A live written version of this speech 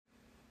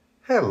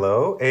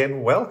Hello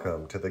and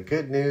welcome to the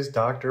Good News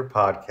Doctor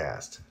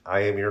podcast. I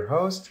am your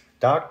host,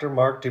 Dr.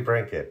 Mark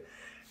DeBrinket,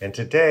 and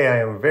today I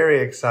am very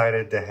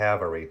excited to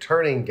have a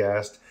returning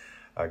guest,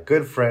 a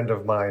good friend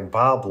of mine,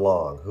 Bob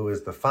Long, who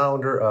is the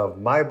founder of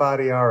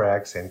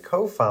MyBodyRx and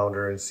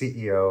co-founder and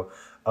CEO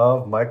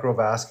of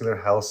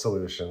Microvascular Health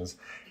Solutions,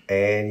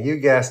 and you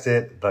guessed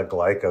it, the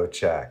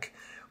Glycocheck.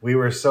 We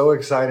were so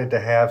excited to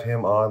have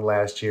him on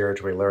last year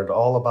to we learned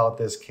all about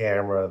this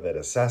camera that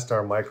assessed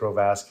our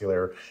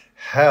microvascular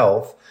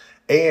health,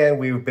 and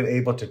we've been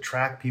able to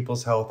track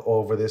people's health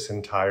over this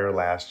entire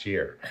last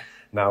year.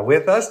 Now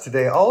with us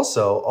today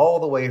also, all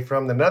the way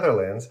from the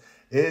Netherlands,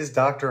 is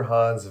Dr.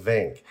 Hans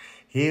Vink.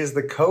 He is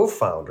the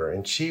co-founder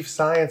and chief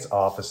science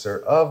officer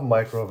of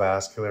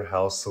Microvascular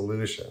Health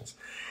Solutions.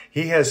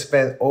 He has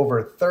spent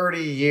over 30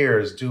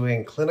 years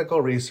doing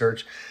clinical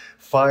research,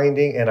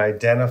 finding and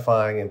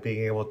identifying and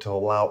being able to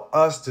allow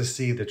us to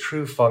see the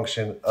true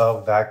function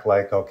of that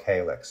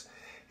glycocalyx.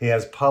 He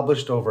has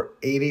published over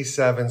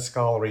 87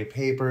 scholarly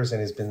papers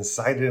and has been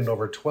cited in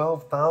over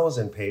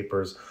 12,000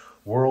 papers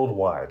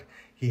worldwide.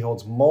 He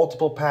holds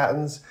multiple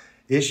patents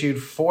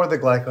issued for the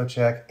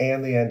Glycocheck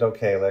and the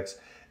endocalyx,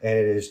 and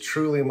it is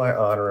truly my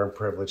honor and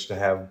privilege to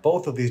have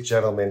both of these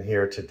gentlemen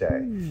here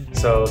today.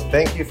 So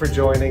thank you for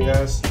joining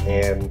us,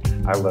 and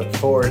I look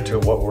forward to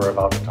what we're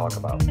about to talk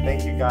about.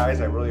 Thank you guys.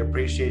 I really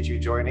appreciate you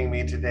joining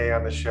me today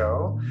on the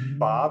show.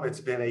 Bob, it's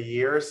been a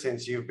year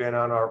since you've been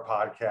on our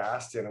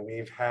podcast, and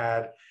we've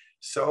had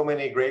so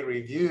many great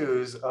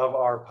reviews of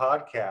our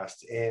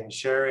podcast and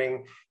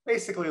sharing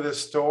basically the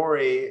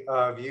story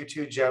of you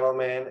two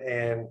gentlemen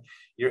and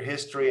your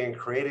history in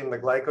creating the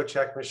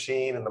Glycocheck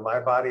machine and the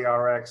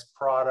MyBodyRx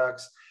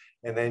products,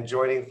 and then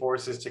joining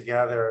forces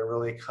together and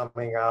really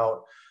coming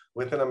out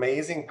with an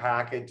amazing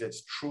package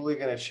that's truly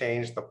going to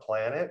change the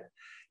planet.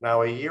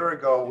 Now, a year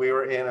ago, we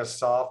were in a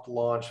soft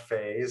launch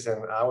phase,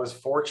 and I was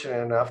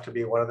fortunate enough to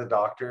be one of the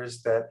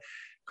doctors that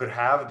could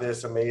have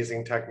this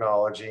amazing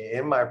technology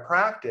in my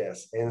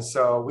practice. And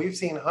so we've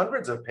seen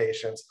hundreds of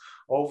patients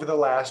over the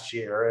last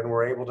year, and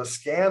we're able to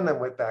scan them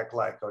with that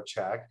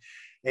Glycocheck.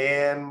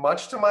 And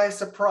much to my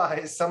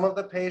surprise, some of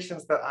the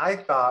patients that I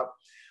thought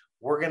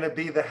were going to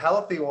be the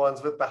healthy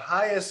ones with the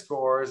highest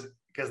scores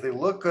because they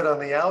look good on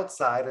the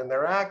outside and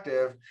they're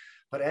active,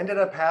 but ended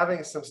up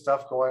having some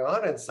stuff going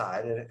on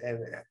inside and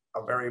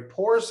a very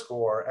poor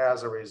score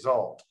as a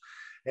result.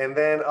 And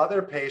then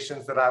other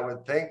patients that I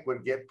would think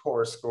would get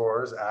poor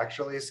scores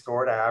actually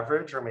scored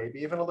average or maybe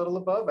even a little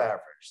above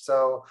average.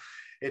 So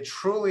it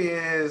truly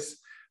is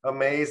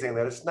amazing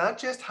that it's not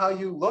just how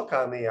you look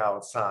on the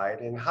outside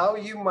and how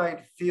you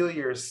might feel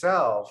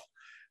yourself.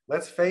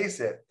 Let's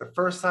face it, the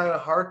first sign of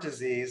heart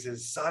disease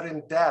is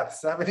sudden death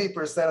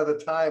 70% of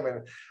the time.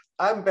 And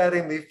I'm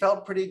betting they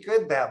felt pretty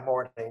good that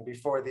morning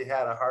before they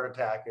had a heart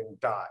attack and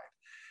died.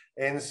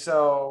 And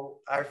so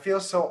I feel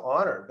so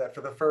honored that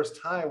for the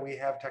first time we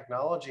have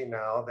technology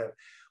now that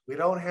we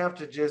don't have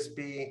to just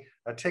be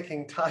a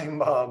ticking time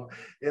bomb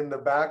in the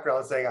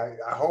background saying,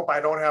 I hope I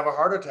don't have a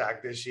heart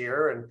attack this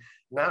year, and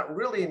not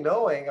really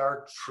knowing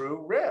our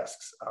true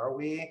risks. Are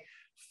we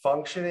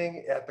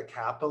functioning at the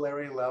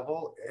capillary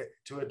level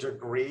to a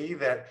degree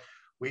that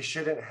we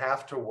shouldn't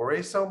have to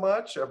worry so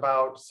much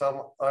about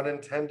some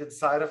unintended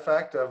side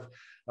effect of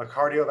a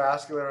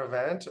cardiovascular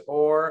event?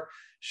 Or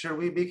should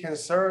we be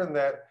concerned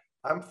that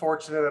I'm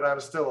fortunate that I'm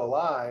still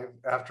alive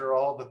after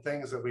all the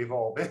things that we've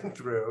all been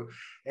through,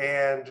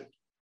 and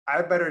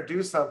I better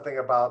do something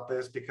about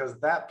this because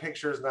that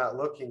picture is not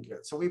looking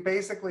good? So we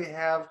basically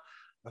have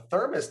a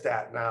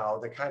thermostat now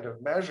that kind of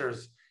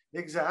measures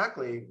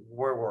exactly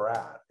where we're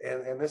at.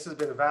 And this has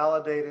been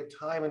validated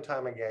time and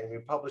time again.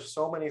 We've published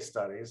so many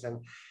studies,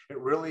 and it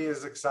really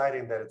is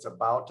exciting that it's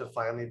about to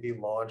finally be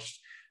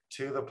launched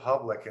to the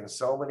public, and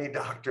so many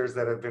doctors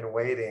that have been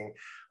waiting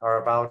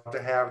are about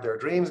to have their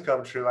dreams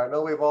come true. I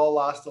know we've all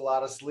lost a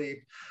lot of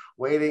sleep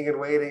waiting and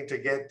waiting to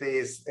get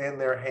these in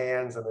their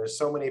hands, and there's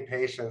so many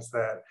patients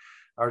that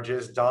are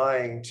just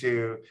dying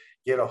to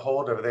get a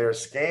hold of their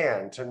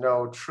scan to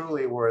know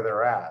truly where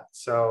they're at.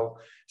 So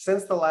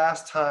since the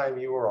last time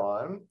you were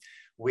on,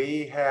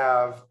 we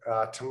have,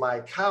 to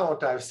my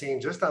count, I've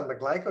seen just on the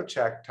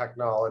Glycocheck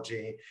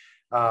technology,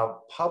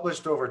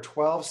 published over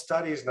 12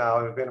 studies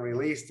now have been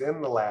released in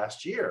the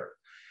last year.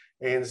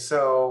 And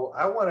so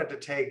I wanted to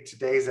take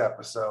today's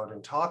episode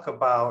and talk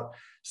about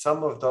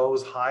some of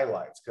those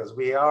highlights, because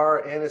we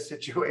are in a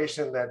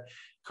situation that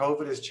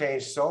COVID has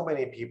changed so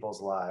many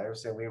people's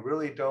lives, and we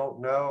really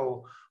don't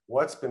know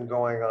what's been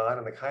going on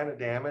and the kind of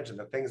damage and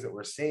the things that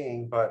we're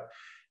seeing. But,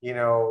 you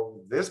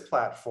know, this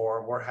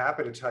platform, we're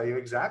happy to tell you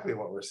exactly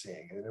what we're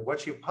seeing and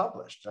what you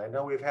published. I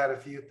know we've had a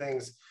few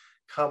things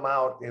come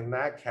out in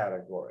that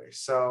category.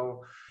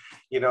 So,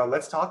 you know,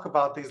 let's talk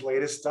about these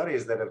latest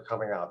studies that have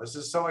coming out. This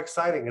is so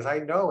exciting, because I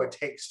know it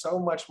takes so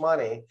much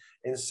money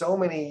and so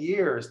many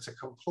years to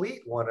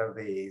complete one of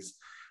these,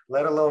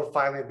 let alone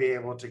finally be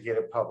able to get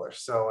it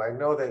published. So I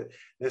know that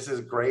this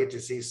is great to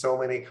see so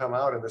many come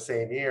out in the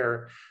same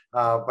year,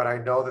 but I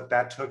know that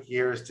that took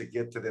years to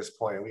get to this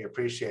point. And we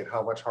appreciate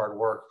how much hard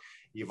work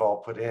you've all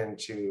put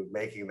into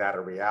making that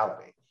a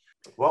reality.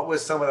 What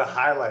was some of the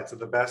highlights of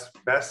the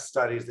best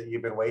studies that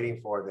you've been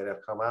waiting for that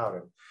have come out?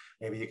 And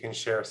maybe you can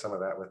share some of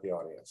that with the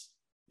audience.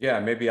 Yeah,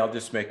 maybe I'll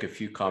just make a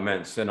few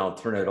comments, then I'll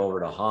turn it over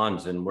to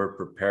Hans, and we're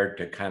prepared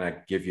to kind of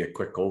give you a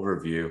quick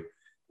overview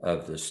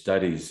of the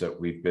studies that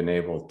we've been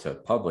able to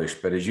publish.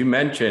 But as you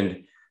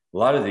mentioned, a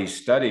lot of these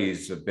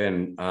studies have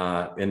been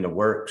in the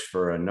works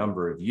for a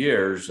number of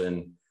years.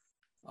 And,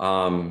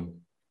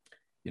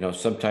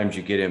 sometimes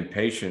you get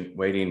impatient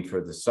waiting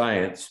for the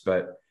science,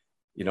 but,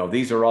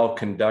 these are all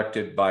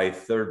conducted by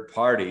third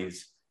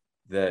parties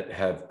that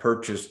have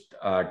purchased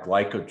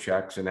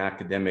glycochecks in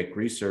academic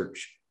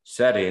research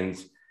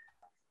settings.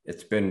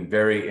 It's been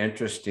very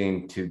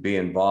interesting to be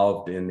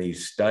involved in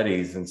these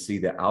studies and see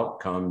the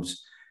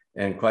outcomes,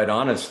 and quite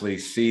honestly,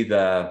 see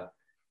the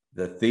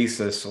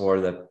thesis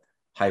or the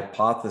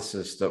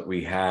hypothesis that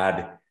we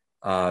had,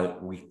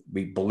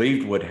 we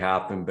believed would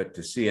happen, but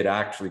to see it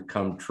actually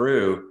come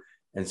true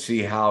and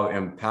see how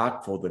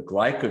impactful the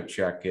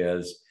Glycocheck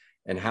is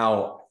and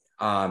how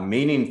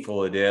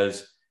meaningful it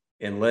is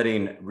in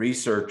letting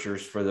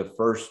researchers for the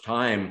first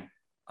time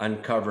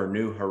uncover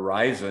new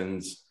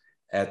horizons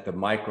at the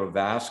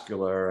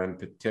microvascular and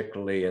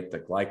particularly at the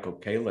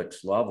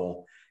glycocalyx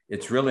level.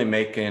 It's really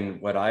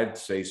making what I'd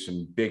say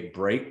some big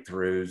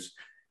breakthroughs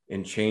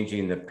in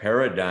changing the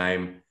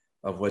paradigm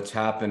of what's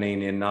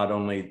happening in not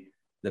only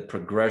the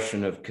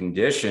progression of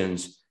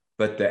conditions,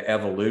 but the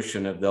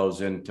evolution of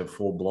those into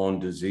full-blown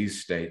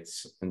disease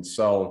states. And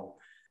so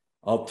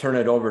I'll turn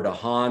it over to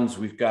Hans.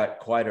 We've got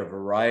quite a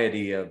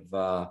variety of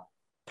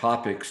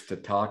topics to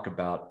talk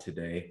about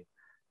today,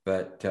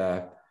 but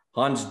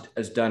Hans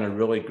has done a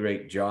really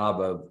great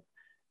job of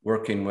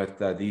working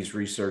with these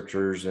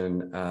researchers,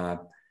 and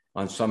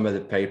on some of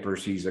the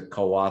papers, he's a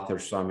co-author,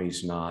 some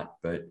he's not,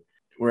 but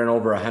we're in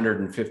over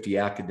 150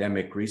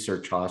 academic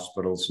research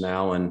hospitals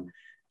now. And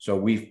so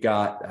we've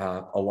got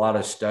a lot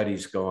of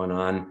studies going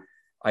on.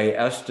 I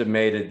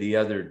estimated the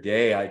other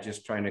day, I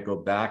just trying to go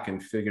back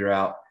and figure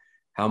out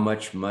how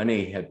much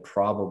money had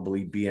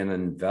probably been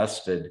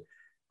invested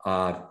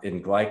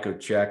in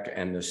Glycocheck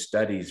and the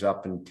studies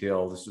up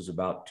until, this was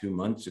about 2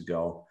 months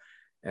ago,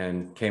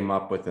 and came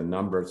up with a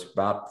number. It's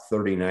about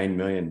 $39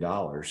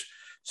 million.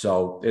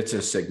 So it's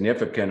a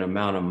significant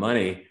amount of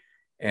money.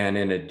 And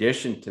in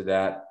addition to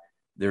that,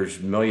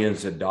 there's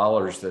millions of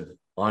dollars of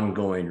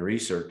ongoing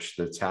research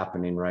that's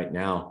happening right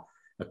now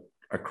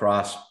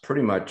across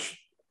pretty much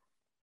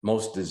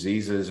most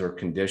diseases or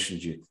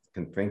conditions you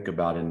can think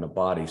about in the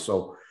body.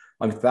 So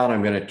I thought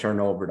I'm going to turn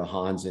over to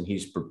Hans, and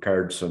he's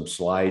prepared some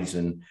slides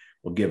and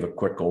we'll give a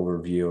quick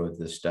overview of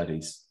the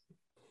studies.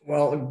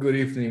 Well, good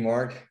evening,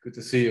 Mark. Good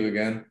to see you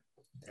again.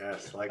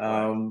 Yes,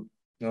 likewise.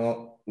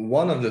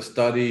 One of the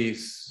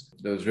studies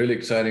that was really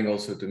exciting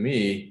also to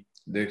me,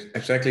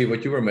 exactly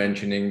what you were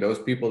mentioning, those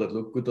people that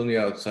look good on the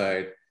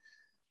outside,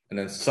 and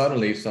then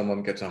suddenly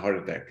someone gets a heart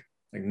attack.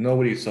 Like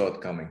nobody saw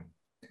it coming.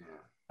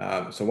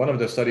 So one of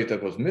the studies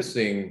that was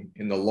missing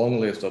in the long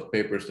list of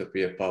papers that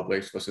we have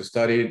published was a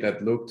study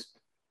that looked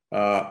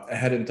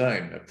ahead in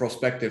time, a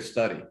prospective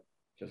study,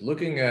 just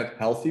looking at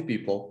healthy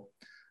people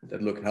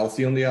that look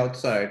healthy on the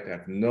outside,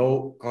 have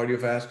no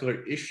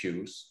cardiovascular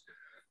issues,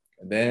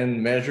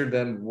 then measure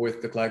them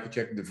with the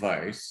Glycocheck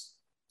device,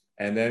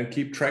 and then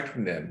keep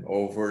tracking them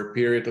over a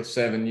period of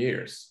 7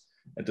 years,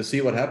 and to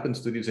see what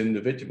happens to these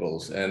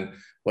individuals and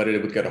whether they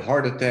would get a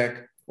heart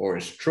attack or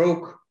a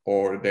stroke,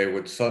 or they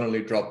would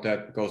suddenly drop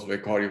dead because of a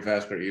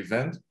cardiovascular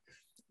event,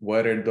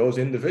 whether those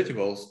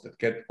individuals that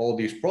get all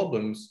these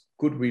problems,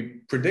 could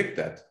we predict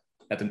that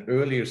at an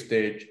earlier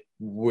stage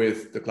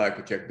with the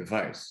Glycocheck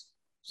device?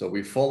 So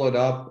we followed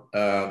up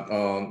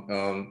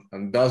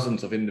on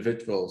dozens of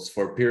individuals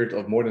for a period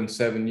of more than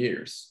 7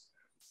 years,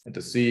 and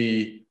to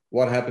see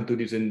what happened to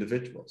these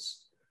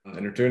individuals.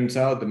 And it turns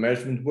out the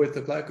measurement with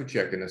the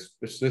Glycocheck, and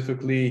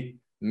specifically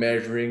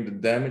measuring the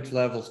damage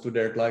levels to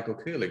their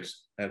glycocalyx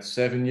at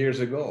 7 years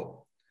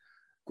ago,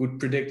 could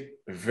predict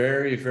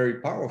very,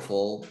 very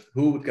powerful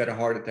who would get a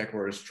heart attack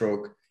or a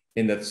stroke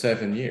in that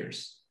 7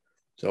 years.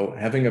 So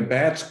having a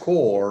bad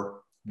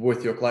score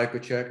with your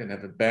Glycocheck and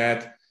have a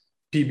bad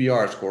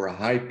PBR score, a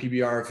high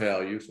PBR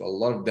value, so a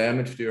lot of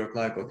damage to your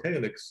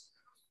glycocalyx,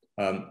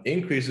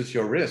 increases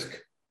your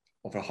risk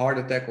of a heart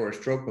attack or a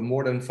stroke by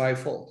more than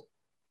 5-fold.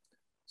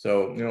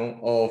 So,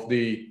 of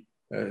the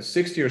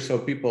 60 or so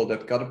people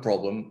that got a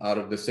problem out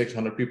of the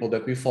 600 people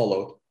that we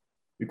followed,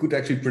 we could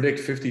actually predict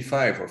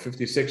 55 or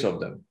 56 of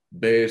them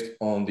based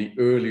on the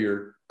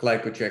earlier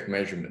Glycocheck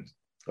measurement.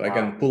 So wow. I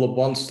can pull up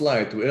one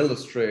slide to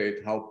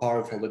illustrate how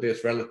powerful it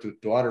is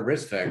relative to other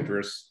risk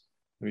factors.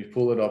 Let me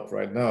pull it up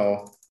right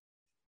now.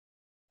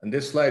 And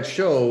this slide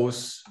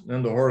shows,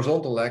 and the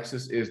horizontal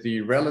axis is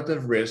the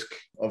relative risk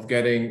of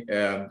getting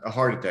a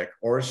heart attack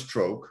or a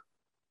stroke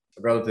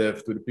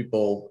relative to the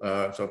people,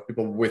 so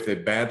people with a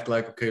bad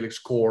glycocalyx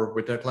score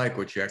with their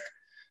Glycocheck,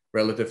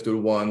 relative to the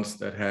ones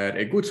that had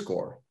a good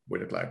score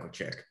with a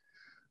Glycocheck.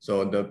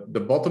 So the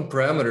bottom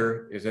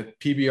parameter is that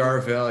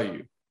PBR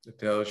value. It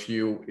tells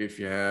you if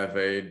you have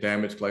a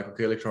damaged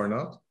glycocalyx or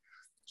not.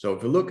 So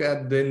if you look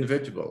at the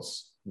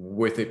individuals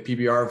with a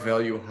PBR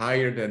value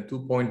higher than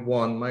 2.1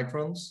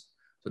 microns,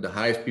 so the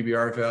highest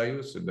PBR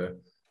values, so the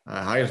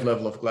highest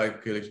level of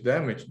glycocalyx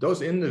damage,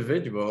 those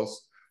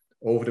individuals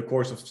over the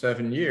course of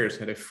 7 years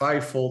had a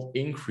 5-fold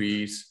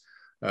increase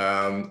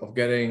of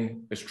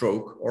getting a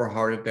stroke or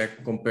heart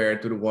attack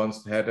compared to the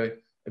ones that had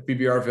a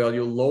PBR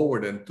value lower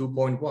than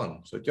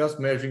 2.1. So just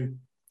measuring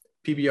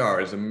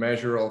PBR as a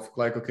measure of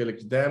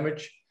glycocalyx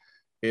damage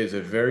is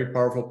a very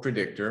powerful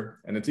predictor.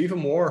 And it's even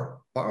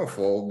more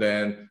powerful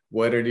than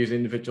whether these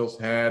individuals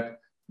had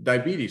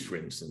diabetes, for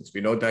instance.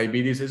 We know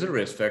diabetes is a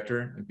risk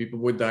factor and people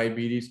with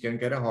diabetes can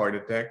get a heart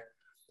attack.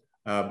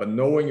 But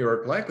knowing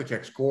your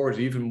Glycocheck score is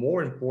even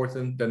more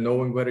important than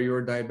knowing whether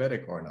you're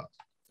diabetic or not.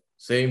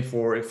 Same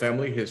for a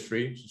family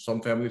history. So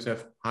some families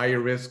have higher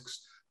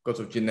risks because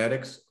of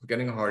genetics of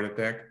getting a heart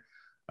attack,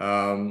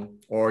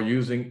 or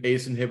using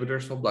ACE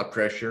inhibitors for blood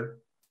pressure,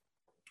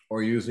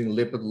 or using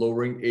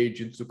lipid-lowering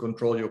agents to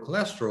control your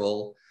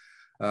cholesterol.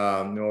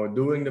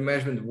 Doing the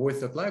measurement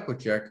with the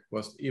Glycocheck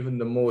was even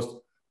the most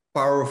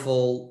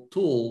powerful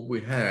tool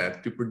we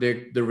had to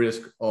predict the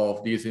risk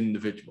of these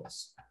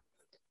individuals.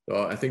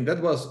 So I think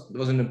that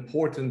was an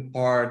important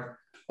part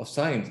of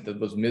science that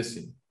was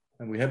missing.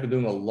 And we have been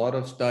doing a lot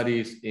of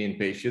studies in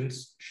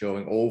patients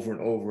showing over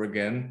and over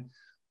again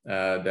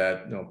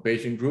that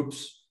patient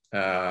groups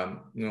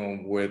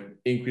with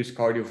increased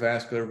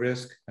cardiovascular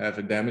risk have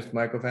a damaged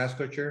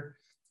microvasculature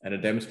and a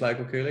damaged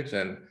glycocalyx,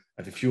 and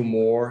I have a few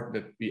more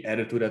that we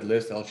added to that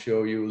list. I'll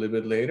show you a little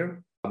bit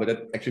later. But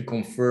that actually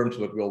confirms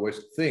what we always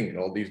think.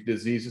 All these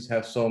diseases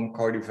have some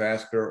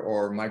cardiovascular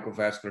or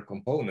microvascular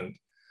component.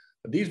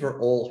 But these were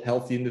all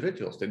healthy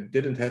individuals. They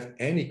didn't have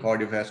any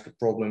cardiovascular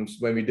problems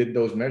when we did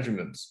those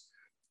measurements.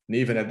 And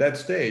even at that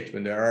stage,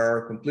 when they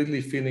are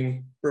completely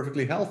feeling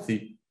perfectly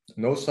healthy,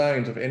 no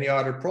signs of any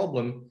other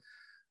problem,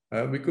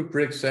 we could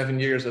predict 7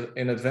 years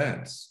in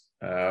advance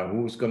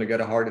who's going to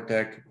get a heart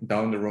attack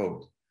down the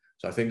road.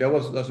 So I think that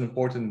was an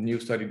important new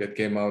study that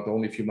came out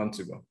only a few months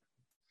ago.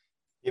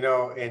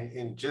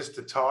 And just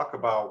to talk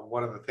about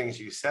one of the things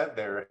you said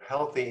there,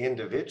 healthy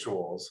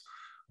individuals,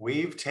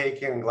 we've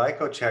taken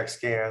Glycocheck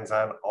scans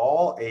on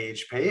all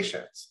age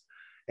patients.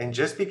 And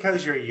just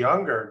because you're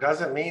younger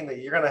doesn't mean that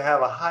you're going to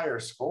have a higher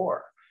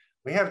score.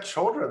 We have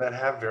children that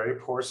have very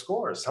poor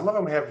scores. Some of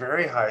them have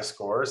very high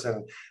scores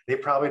and they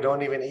probably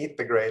don't even eat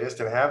the greatest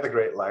and have the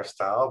great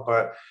lifestyle,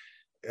 but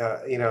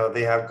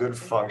they have good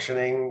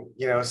functioning,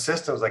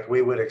 systems like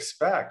we would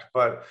expect.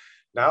 But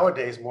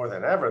nowadays, more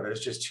than ever, there's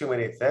just too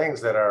many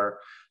things that are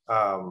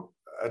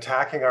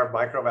attacking our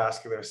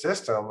microvascular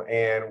system.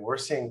 And we're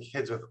seeing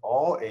kids with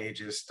all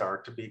ages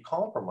start to be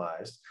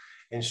compromised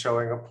and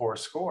showing a poor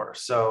score.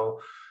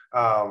 So,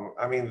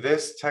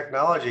 this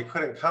technology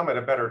couldn't come at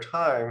a better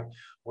time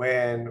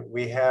when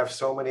we have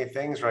so many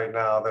things right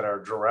now that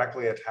are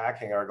directly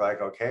attacking our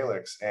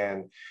glycocalyx,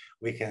 and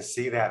we can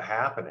see that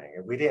happening.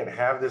 If we didn't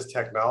have this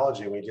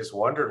technology, we just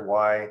wondered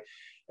why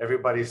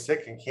everybody's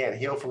sick and can't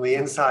heal from the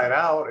inside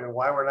out and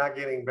why we're not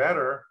getting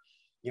better.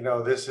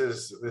 This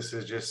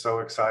is just so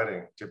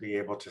exciting to be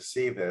able to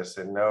see this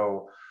and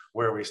know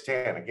where we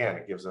stand. Again,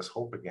 it gives us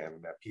hope again,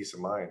 that peace of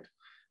mind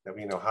that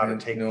we know how to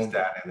take this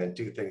data and then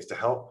do things to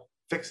help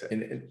fix it.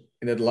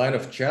 In that line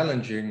of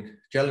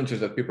challenges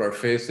that people are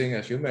facing,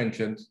 as you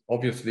mentioned,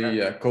 obviously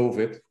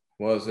COVID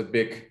was a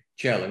big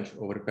challenge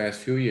over the past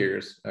few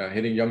years,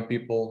 hitting young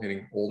people,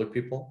 hitting older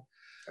people.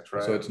 That's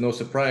right. So it's no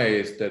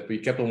surprise that we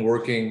kept on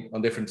working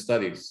on different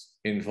studies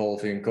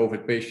involving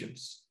COVID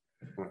patients.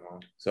 Mm-hmm.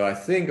 So I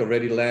think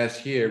already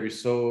last year we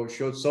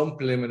showed some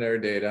preliminary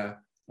data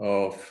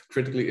of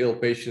critically ill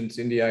patients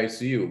in the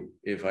ICU,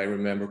 if I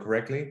remember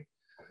correctly.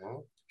 Mm-hmm.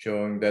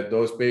 Showing that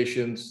those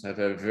patients have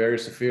a very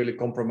severely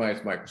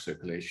compromised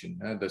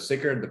microcirculation. The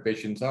sicker the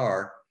patients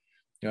are,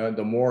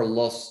 the more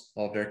loss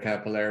of their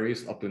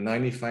capillaries, up to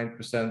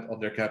 95% of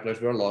their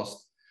capillaries were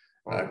lost,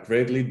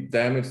 greatly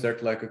damaged their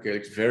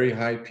glycocalyx, very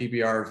high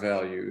PBR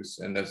values.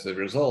 And as a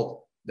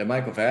result, the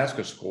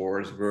microvascular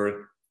scores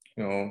were,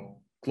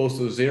 close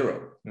to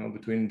zero,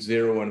 between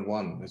 0 and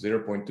 1,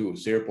 0.2,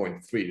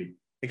 0.3,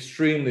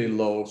 extremely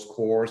low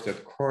scores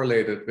that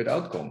correlated with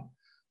outcome.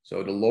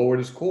 So the lower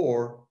the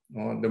score,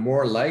 the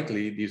more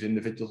likely these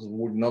individuals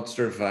would not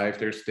survive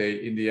their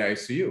stay in the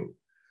ICU.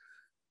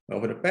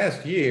 Over the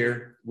past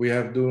year,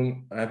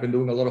 I've been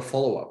doing a lot of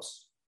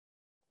follow-ups.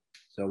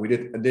 So we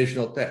did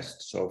additional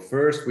tests. So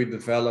first we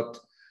developed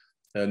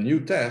a new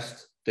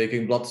test,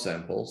 taking blood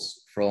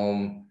samples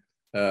from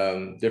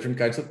different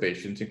kinds of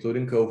patients,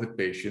 including COVID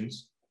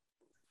patients,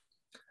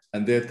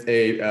 and did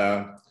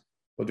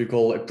what we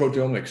call a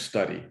proteomics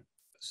study.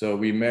 So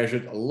we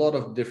measured a lot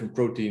of different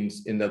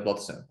proteins in that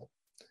blood sample.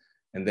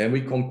 And then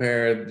we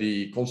compared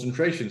the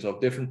concentrations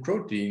of different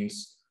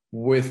proteins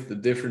with the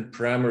different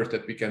parameters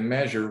that we can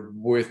measure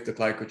with the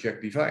Glycocheck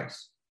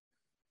device.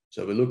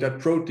 So we looked at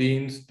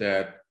proteins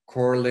that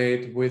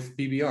correlate with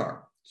PBR.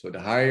 So the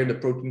higher the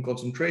protein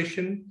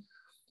concentration,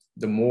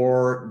 the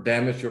more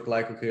damaged your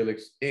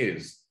glycocalyx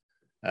is.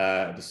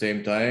 At the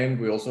same time,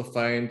 we also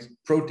find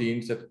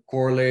proteins that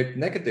correlate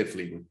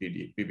negatively with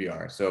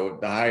PBR. So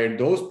the higher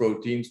those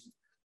proteins,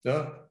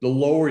 the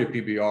lower your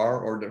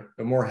PBR, or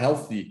the more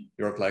healthy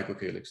your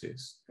glycocalyx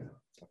is.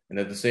 And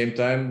at the same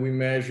time, we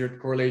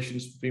measured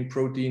correlations between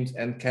proteins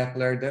and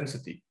capillary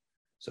density.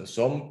 So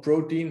some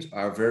proteins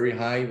are very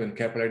high when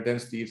capillary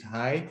density is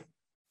high,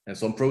 and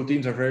some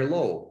proteins are very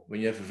low when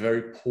you have a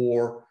very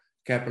poor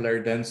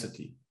capillary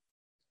density.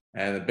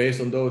 And based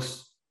on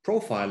those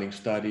profiling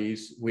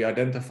studies, we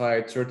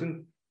identified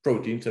certain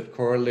proteins that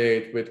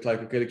correlate with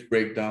glycocalyx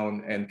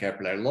breakdown and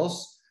capillary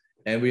loss.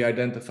 And we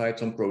identified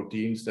some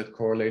proteins that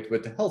correlate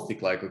with the healthy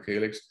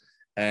glycocalyx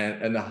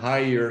and the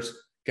higher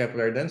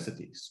capillary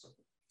densities.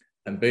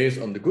 And based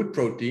on the good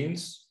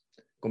proteins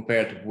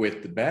compared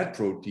with the bad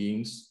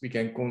proteins, we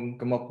can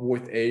come up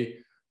with a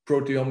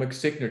proteomic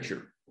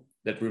signature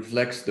that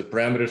reflects the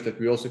parameters that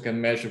we also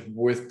can measure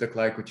with the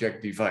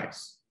Glycocheck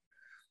device.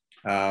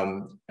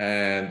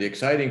 And the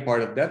exciting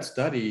part of that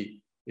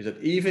study is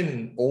that even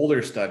in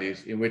older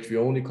studies in which we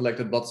only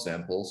collected blood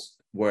samples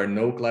where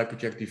no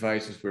Glycocheck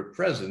devices were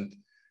present,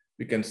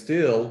 we can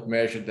still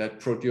measure that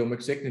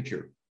proteomic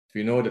signature.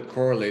 We know that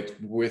correlates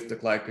with the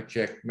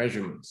Glycocheck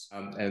measurements.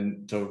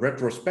 And so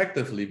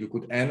retrospectively, we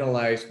could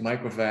analyze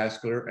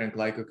microvascular and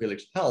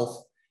glycocalyx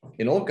health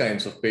in all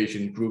kinds of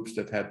patient groups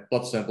that had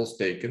blood samples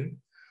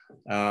taken.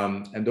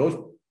 And those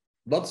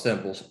blood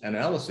samples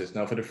analysis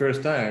now for the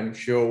first time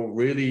show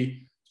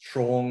really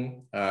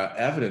strong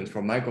evidence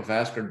for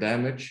microvascular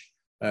damage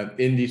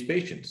in these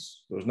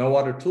patients. There was no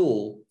other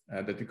tool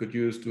that you could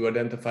use to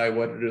identify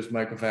whether there's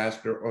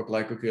microvascular or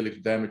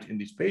glycocalyx damage in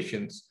these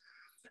patients.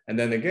 And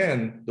then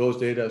again, those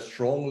data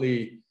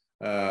strongly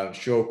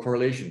show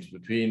correlations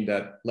between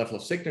that level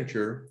of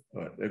signature,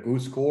 a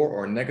good score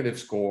or a negative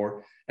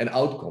score, and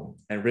outcome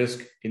and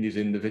risk in these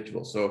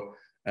individuals. So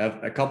I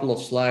have a couple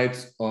of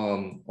slides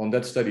on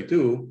that study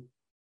too,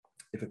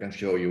 if I can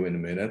show you in a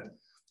minute.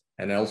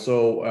 And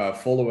also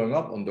following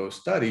up on those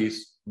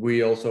studies,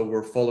 we also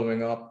were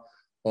following up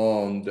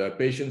on the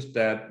patients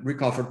that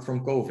recovered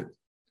from COVID.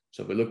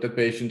 So we looked at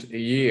patients a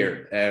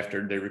year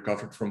after they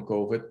recovered from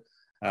COVID.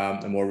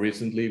 And more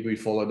recently, we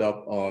followed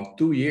up on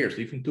 2 years,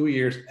 even 2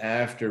 years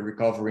after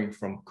recovering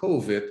from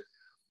COVID,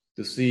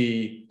 to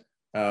see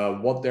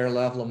what their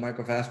level of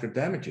microvascular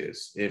damage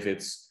is. If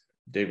it's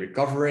they're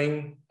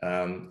recovering,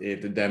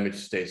 if the damage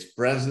stays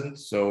present.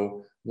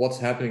 So what's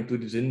happening to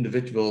these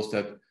individuals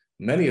that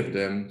many of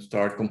them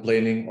start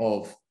complaining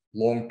of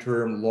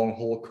long-term,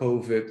 long-haul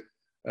COVID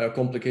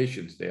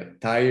complications. They are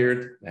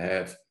tired, they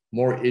have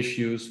more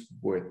issues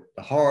with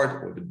the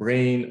heart or the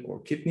brain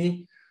or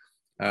kidney.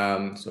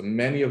 So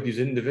many of these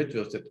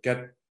individuals that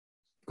kept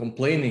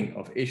complaining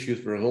of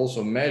issues were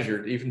also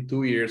measured even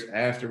 2 years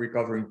after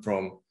recovering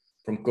from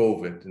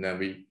COVID. And then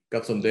we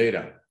got some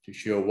data to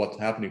show what's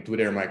happening to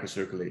their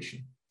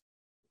microcirculation.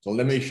 So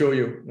let me show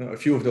you a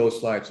few of those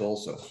slides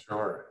also.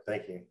 Sure,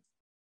 thank you.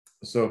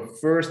 So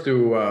first,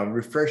 to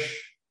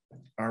refresh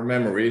our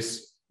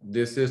memories,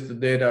 this is the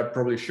data I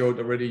probably showed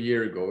already a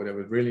year ago. That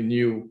was really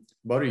new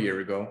about a year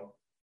ago.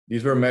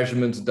 These were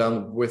measurements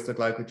done with the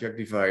Glycocheck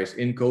device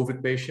in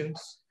COVID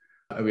patients.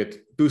 We had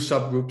 2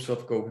 subgroups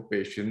of COVID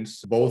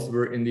patients. Both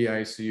were in the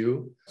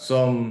ICU.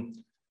 Some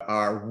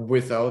are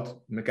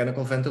without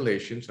mechanical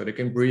ventilation, so they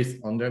can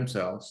breathe on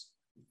themselves.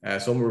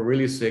 Some were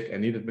really sick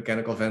and needed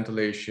mechanical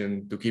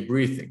ventilation to keep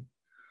breathing.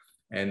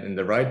 And in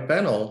the right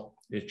panel,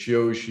 it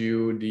shows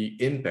you the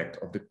impact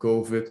of the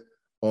COVID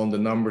on the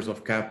numbers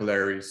of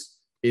capillaries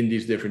in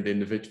these different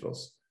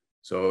individuals.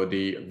 So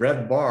the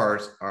red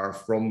bars are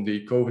from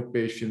the COVID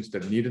patients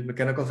that needed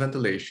mechanical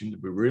ventilation,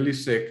 that were really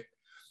sick.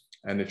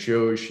 And it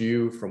shows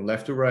you from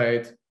left to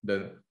right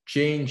the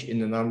change in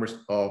the numbers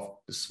of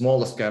the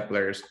smallest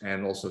capillaries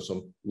and also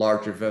some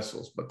larger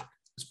vessels, but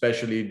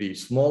especially the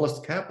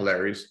smallest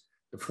capillaries,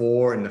 the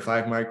 4 and the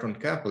 5 micron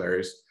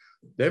capillaries,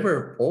 they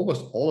were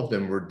almost all of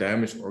them were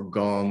damaged or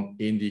gone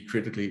in the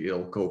critically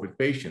ill COVID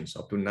patients.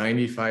 Up to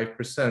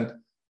 95%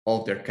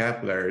 of their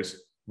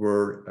capillaries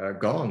were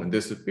gone and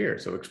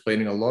disappeared. So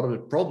explaining a lot of the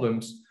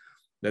problems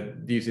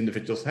that these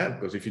individuals have,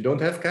 because if you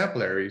don't have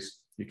capillaries,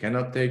 you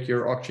cannot take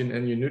your oxygen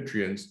and your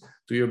nutrients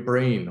to your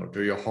brain or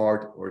to your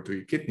heart or to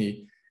your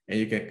kidney, and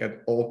you can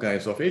get all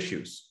kinds of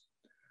issues.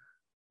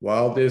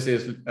 While this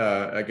is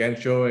again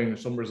showing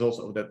some results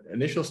of that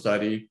initial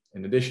study,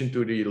 in addition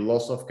to the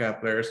loss of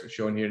capillaries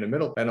shown here in the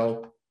middle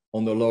panel,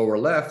 on the lower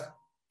left,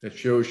 that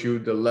shows you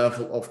the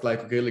level of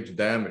glycocalyx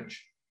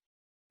damage.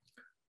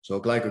 So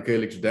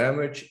glycocalyx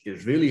damage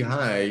is really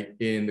high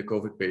in the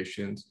COVID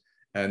patients,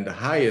 and the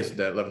highest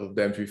that level of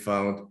damage we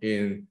found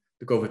in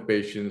the COVID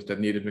patients that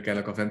needed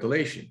mechanical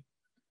ventilation.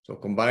 So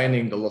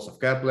combining the loss of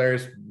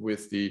capillaries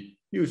with the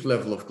huge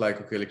level of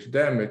glycocalyx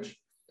damage,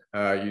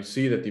 you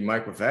see that the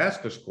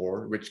microvascular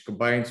score, which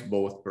combines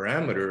both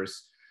parameters,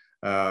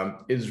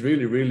 is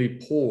really, really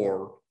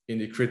poor in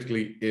the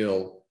critically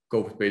ill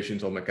COVID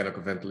patients on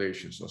mechanical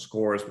ventilation. So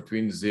scores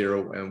between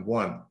 0 and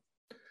 1.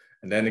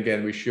 And then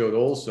again, we showed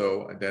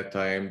also at that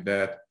time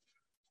that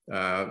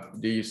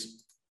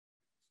these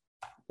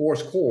poor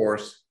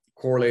scores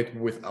correlate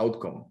with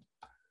outcome.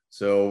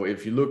 So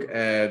if you look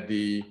at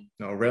the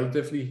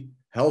relatively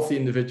healthy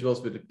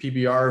individuals with the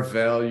PBR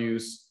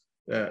values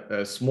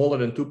smaller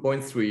than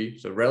 2.3,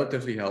 so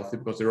relatively healthy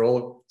because they're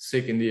all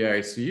sick in the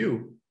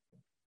ICU,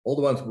 all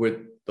the ones with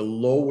the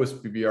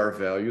lowest PBR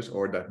values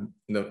or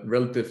the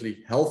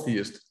relatively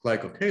healthiest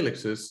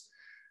glycocalyxes,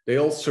 they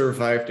all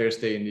survive their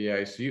stay in the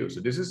ICU. So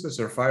this is the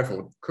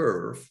survival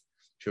curve,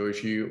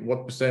 shows you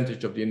what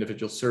percentage of the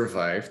individuals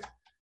survived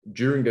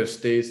during their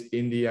stays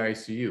in the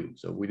ICU.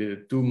 So we did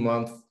a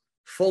 2-month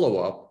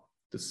follow-up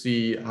to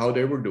see how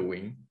they were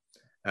doing.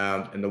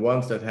 And the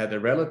ones that had a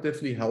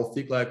relatively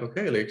healthy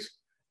glycocalyx,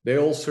 they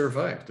all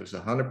survived. There's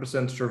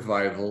 100%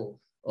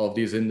 survival of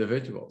these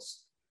individuals.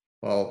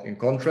 Well, in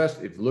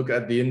contrast, if you look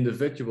at the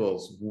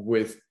individuals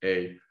with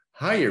a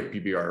higher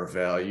PBR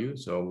value,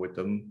 so with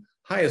the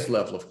highest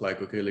level of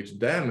glycocalyx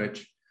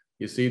damage,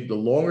 you see the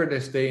longer they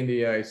stay in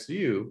the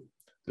ICU,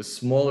 the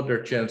smaller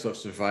their chance of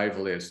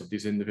survival is of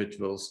these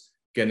individuals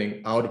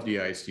getting out of the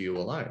ICU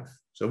alive.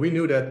 So we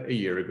knew that a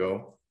year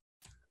ago.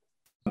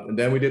 And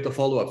then we did the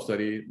follow-up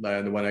study,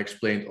 the one I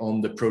explained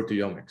on the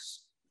proteomics.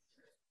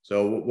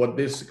 So what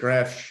this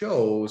graph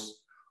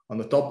shows on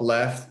the top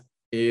left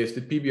is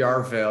the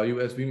PBR value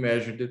as we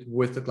measured it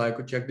with the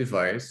Glycocheck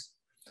device.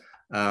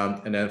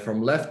 And then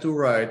from left to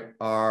right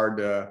are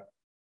the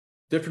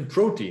different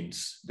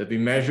proteins that we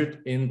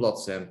measured in blood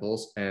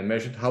samples and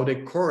measured how they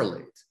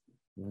correlate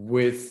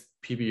with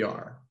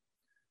PBR.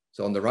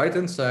 So on the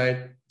right-hand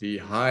side, the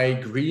high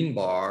green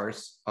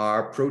bars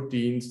are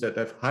proteins that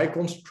have high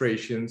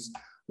concentrations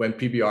when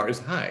PBR is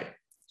high.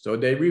 So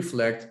they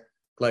reflect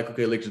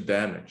glycocalyx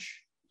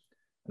damage.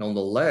 And on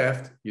the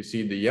left, you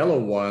see the yellow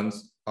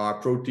ones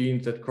are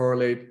proteins that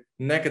correlate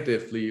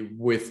negatively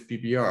with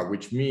PBR,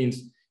 which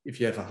means if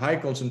you have a high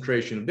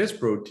concentration of this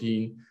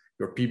protein,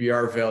 your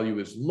PBR value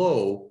is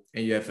low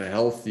and you have a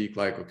healthy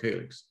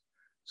glycocalyx.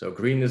 So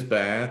green is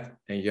bad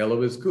and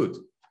yellow is good.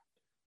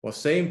 Well,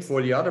 same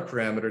for the other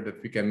parameter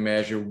that we can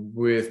measure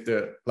with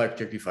the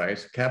Glycocheck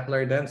device,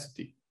 capillary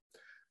density.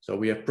 So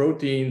we have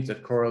proteins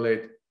that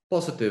correlate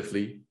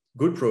positively,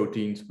 good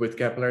proteins with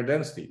capillary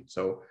density.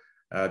 So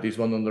this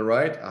one on the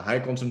right, a high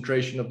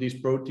concentration of these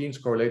proteins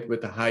correlate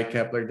with the high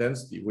capillary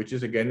density, which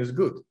is again is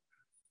good.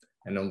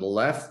 And on the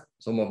left,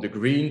 some of the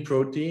green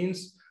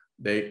proteins,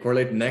 they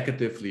correlate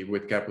negatively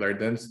with capillary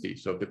density.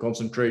 So if the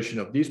concentration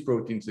of these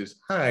proteins is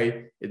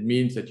high, it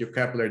means that your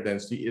capillary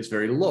density is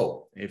very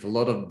low. You have a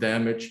lot of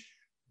damage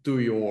to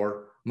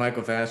your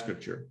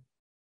microvasculature.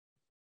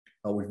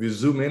 Now, if we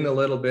zoom in a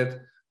little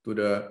bit to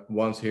the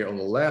ones here on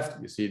the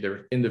left, you see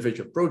their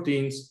individual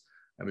proteins,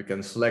 and we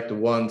can select the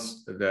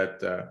ones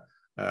that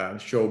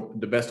show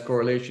the best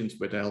correlations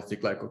with a healthy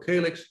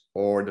glycocalyx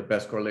or the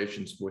best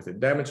correlations with a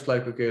damaged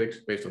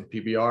glycocalyx based on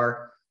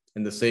PBR,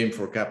 and the same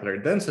for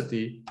capillary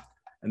density.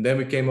 And then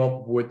we came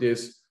up with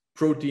this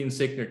protein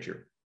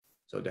signature.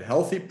 So the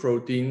healthy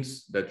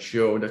proteins that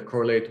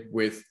correlate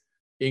with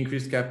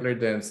increased capillary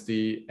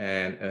density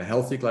and a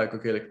healthy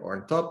glycocalyx are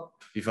on top,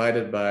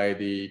 divided by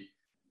the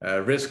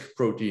risk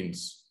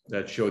proteins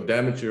that show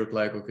damage to your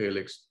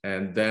glycocalyx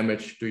and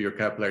damage to your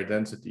capillary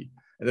density.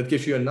 And that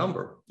gives you a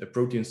number, a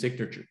protein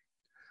signature.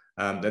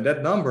 And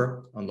that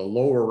number on the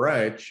lower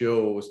right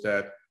shows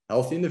that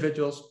healthy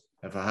individuals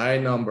have a high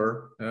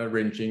number,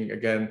 ranging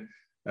again,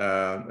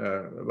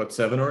 about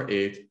 7 or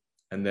 8.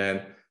 And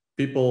then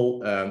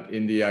people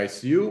in the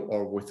ICU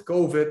or with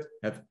COVID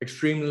have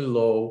extremely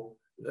low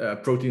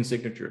protein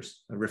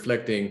signatures,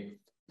 reflecting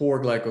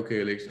poor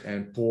glycocalyx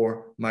and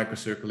poor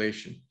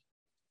microcirculation.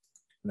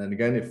 And then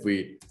again, if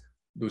we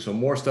do some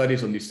more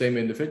studies on these same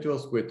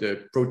individuals with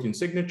the protein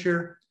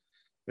signature,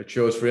 it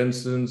shows, for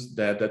instance,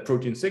 that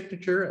protein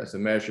signature as a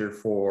measure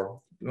for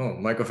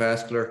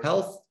microvascular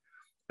health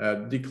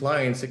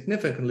declines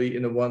significantly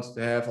in the ones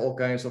that have all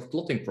kinds of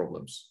clotting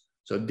problems.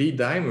 So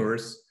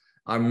D-dimers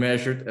are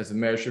measured as a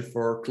measure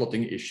for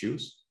clotting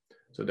issues.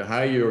 So the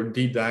higher your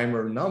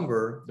D-dimer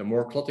number, the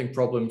more clotting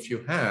problems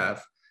you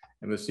have.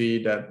 And we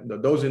see that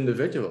those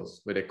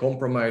individuals with a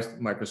compromised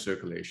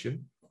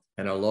microcirculation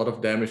and a lot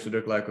of damage to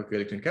their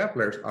glycocalyx and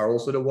capillaries are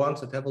also the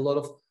ones that have a lot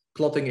of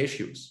clotting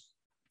issues.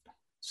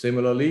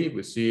 Similarly,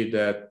 we see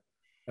that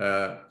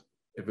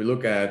if we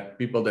look at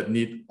people that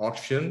need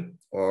oxygen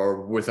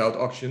or without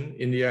oxygen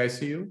in the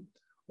ICU,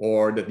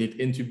 or that need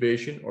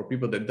intubation, or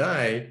people that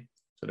die,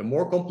 so the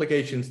more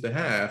complications they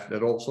have,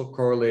 that also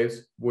correlates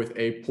with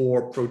a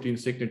poor protein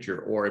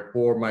signature or a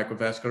poor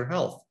microvascular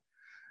health.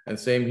 And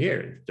same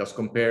here, just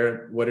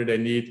compare whether they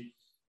need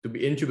to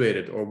be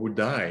intubated or would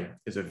die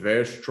is a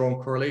very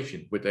strong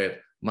correlation with that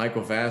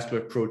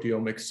microvascular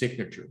proteomic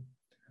signature.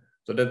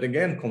 So that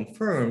again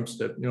confirms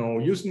that,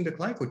 using the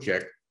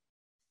Glycocheck,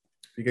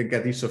 we can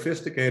get these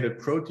sophisticated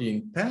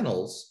protein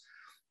panels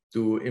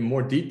to, in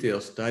more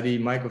detail, study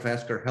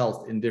microvascular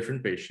health in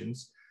different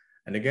patients.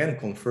 And again,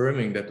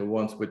 confirming that the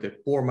ones with the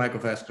poor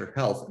microvascular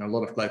health and a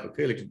lot of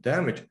glycocalyx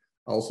damage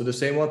are also the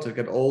same ones that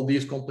get all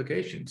these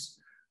complications.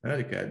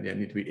 They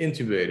need to be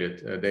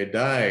intubated, they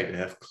die, they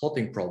have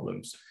clotting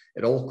problems.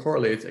 It all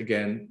correlates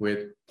again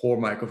with poor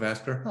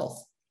microvascular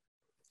health.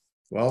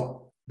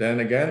 Well, then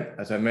again,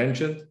 as I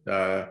mentioned,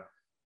 the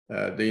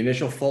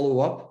initial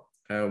follow-up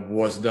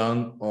was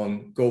done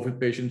on COVID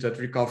patients that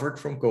recovered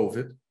from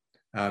COVID.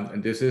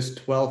 And this is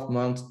 12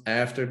 months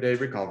after they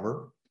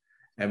recover.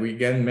 And we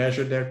again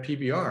measure their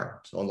PBR.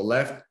 So on the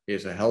left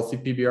is a healthy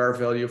PBR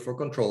value for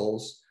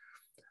controls,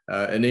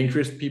 an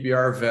increased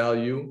PBR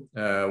value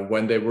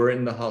when they were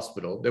in the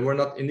hospital. They were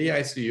not in the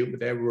ICU, but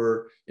they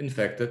were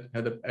infected,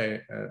 had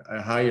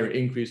a higher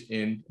increase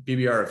in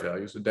PBR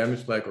value, so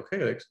damaged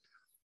glycocalyx.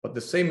 But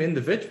the same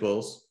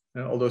individuals,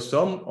 although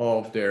some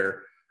of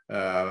their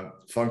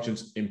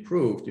functions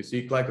improved, you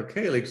see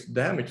glycocalyx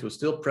damage was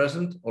still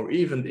present or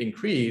even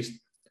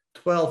increased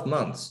 12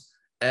 months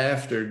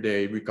after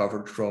they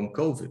recovered from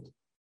COVID.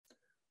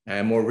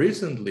 And more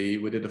recently,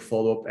 we did a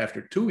follow-up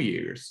after 2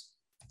 years.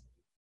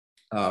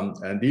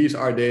 And these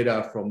are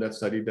data from that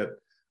study that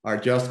are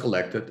just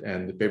collected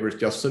and the paper is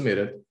just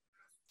submitted.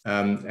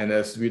 And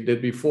as we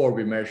did before,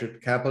 we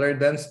measured capillary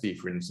density,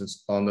 for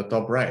instance, on the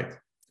top right.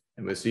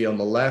 And we see on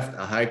the left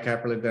a high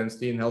capillary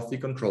density in healthy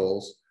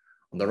controls.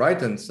 On the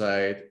right-hand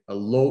side, a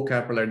low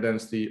capillary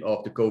density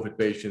of the COVID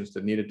patients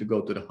that needed to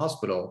go to the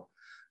hospital.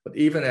 But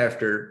even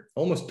after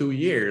almost 2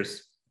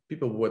 years,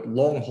 people with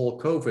long-haul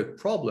COVID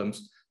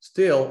problems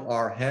still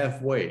are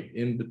halfway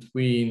in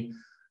between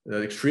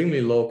the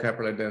extremely low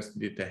capillary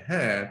density that they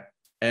had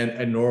and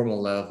a normal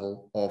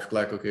level of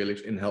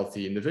glycocalyx in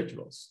healthy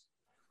individuals.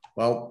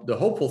 Well, the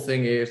hopeful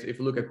thing is, if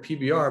you look at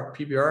PBR,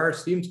 PBR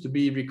seems to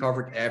be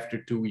recovered after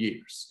 2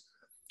 years.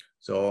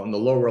 So on the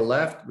lower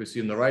left, we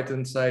see on the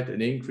right-hand side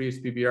an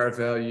increased PBR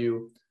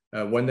value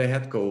when they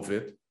had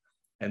COVID.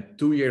 And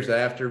 2 years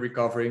after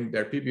recovering,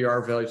 their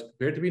PBR values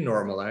appear to be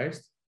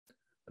normalized.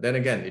 Then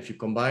again, if you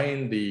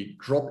combine the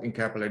drop in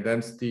capillary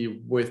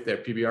density with their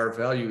PBR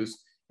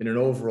values in an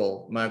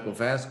overall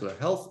microvascular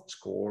health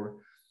score,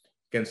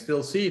 you can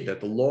still see that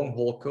the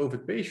long-haul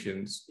COVID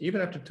patients,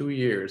 even after 2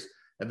 years,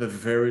 have a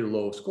very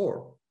low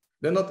score.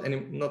 They're not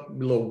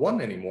below 1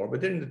 anymore,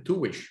 but they're in the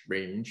 2-ish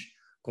range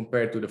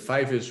compared to the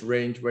 5-ish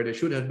range where they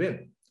should have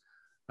been.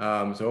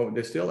 So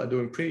they still are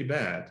doing pretty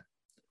bad.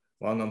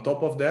 Well, on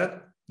top of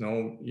that,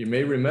 you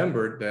may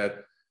remember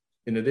that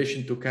in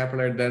addition to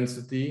capillary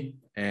density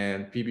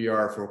and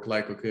PBR for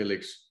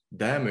glycocalyx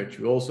damage,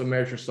 we also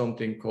measure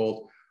something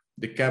called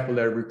the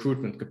capillary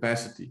recruitment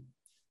capacity.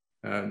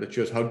 That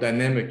shows how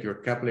dynamic your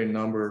capillary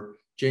number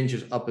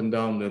changes up and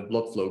down, the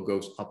blood flow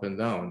goes up and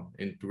down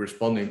into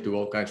responding to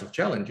all kinds of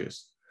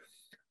challenges.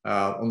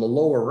 On the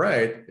lower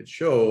right, it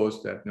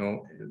shows that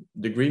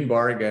the green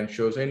bar again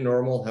shows a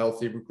normal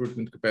healthy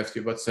recruitment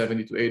capacity of about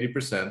 70 to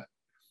 80%.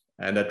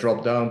 And that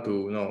dropped down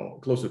to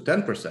close to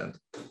 10%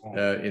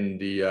 in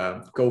the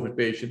COVID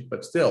patient,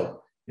 but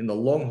still in the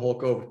long haul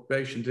COVID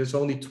patient, it's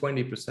only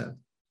 20%.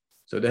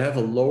 So they have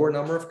a lower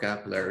number of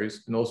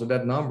capillaries, and also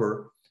that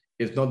number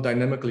is not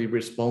dynamically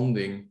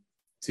responding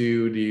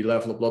to the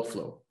level of blood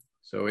flow.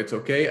 So it's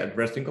okay at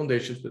resting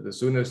conditions, but as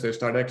soon as they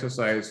start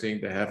exercising,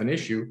 they have an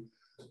issue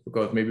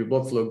because maybe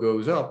blood flow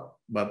goes up,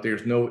 but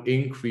there's no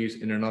increase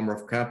in the number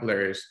of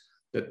capillaries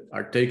that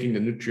are taking the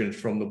nutrients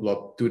from the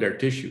blood to their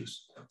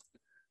tissues.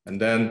 And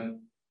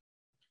then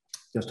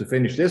just to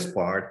finish this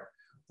part,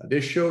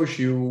 this shows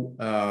you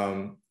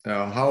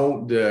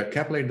how the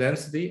capillary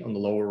density on the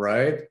lower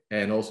right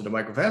and also the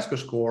microvascular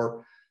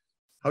score,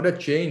 how that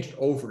changed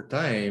over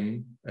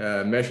time,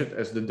 measured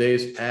as the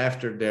days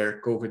after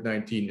their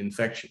COVID-19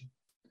 infection.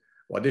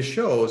 What this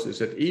shows is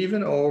that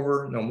even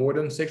over more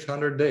than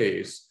 600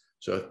 days,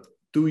 so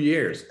 2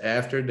 years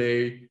after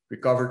they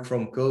recovered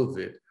from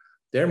COVID,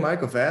 their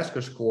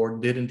microvascular score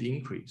didn't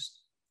increase.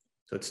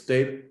 So it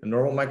stayed, the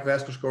normal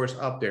microvascular score is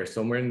up there,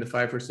 somewhere in the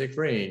 5 or 6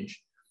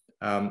 range.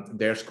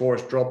 Their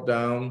scores dropped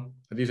down.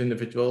 These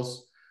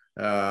individuals,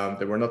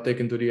 they were not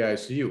taken to the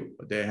ICU,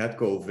 but they had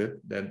COVID.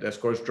 Then their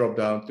scores dropped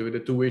down to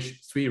the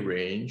 2-ish, 3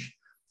 range.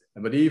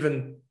 But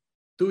even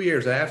 2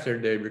 years after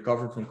they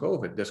recovered from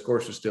COVID, their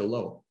scores are still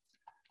low.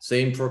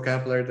 Same for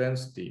capillary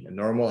density. A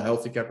normal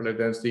healthy capillary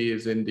density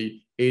is in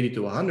the 80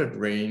 to 100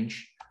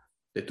 range.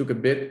 They took a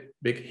big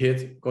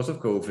hit because of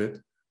COVID.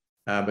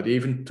 But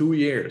even 2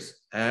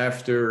 years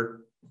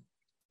after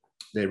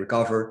they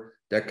recover,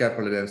 their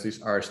capillary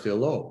densities are still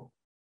low.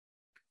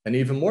 And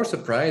even more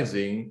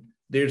surprising,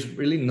 there's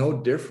really no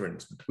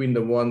difference between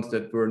the ones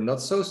that were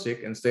not so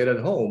sick and stayed at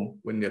home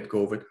when they had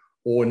COVID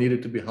or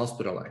needed to be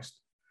hospitalized.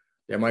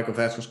 Their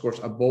microvascular scores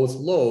are both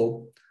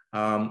low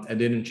and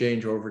didn't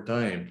change over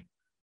time.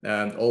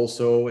 And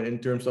also in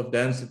terms of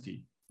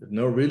density, there's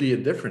no really a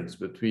difference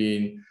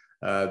between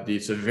the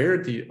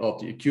severity of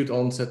the acute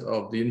onset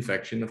of the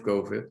infection of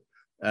COVID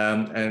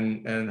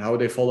and how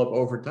they follow up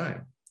over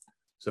time.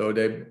 So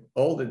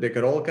they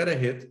could all get a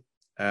hit,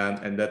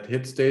 and that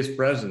hit stays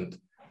present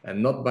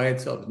and not by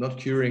itself, not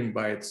curing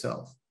by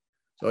itself.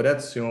 So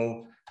that's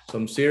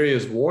some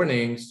serious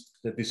warnings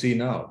that we see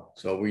now.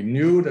 So we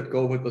knew that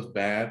COVID was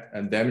bad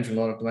and damaged a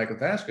lot of the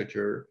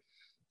microvasculature,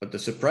 but the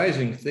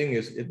surprising thing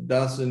is it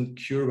doesn't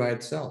cure by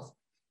itself.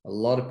 A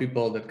lot of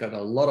people that got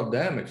a lot of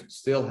damage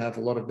still have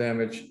a lot of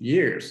damage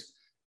years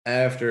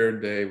after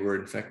they were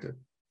infected.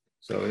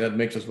 So that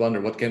makes us wonder,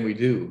 what can we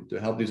do to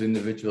help these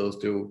individuals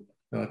to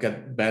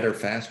get better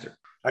faster?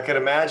 I can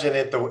imagine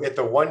at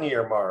the 1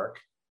 year mark,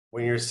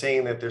 when you're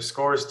seeing that their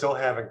scores still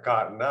haven't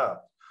gotten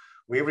up,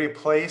 we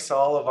replace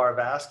all of our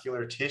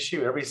vascular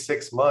tissue every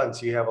 6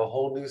 months. You have a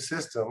whole new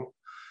system,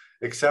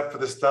 except for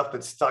the stuff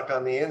that's stuck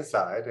on the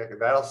inside.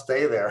 That'll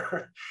stay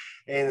there.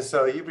 And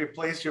so you've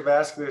replaced your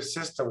vascular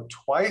system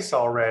twice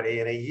already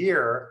in a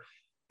year,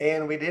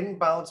 and we didn't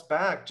bounce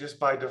back just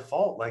by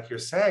default, like you're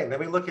saying. Then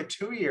we look at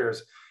 2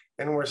 years,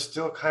 and we're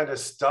still kind of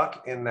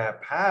stuck in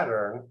that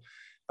pattern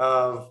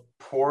of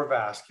poor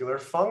vascular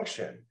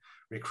function.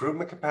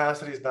 Recruitment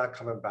capacity is not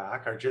coming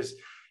back, or just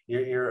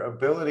your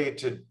ability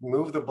to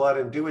move the blood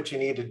and do what you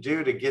need to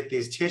do to get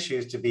these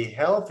tissues to be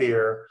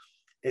healthier,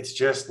 it's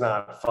just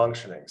not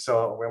functioning.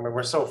 So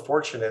we're so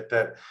fortunate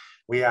that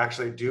we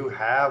actually do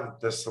have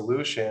the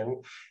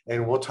solution,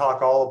 and we'll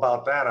talk all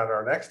about that on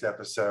our next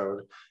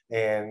episode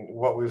and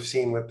what we've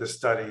seen with the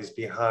studies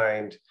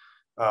behind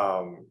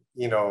the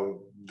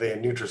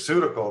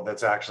nutraceutical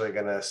that's actually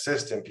going to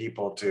assist in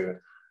people to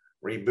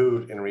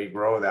reboot and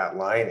regrow that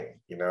lining,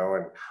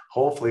 and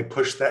hopefully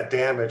push that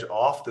damage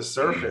off the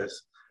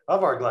surface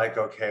of our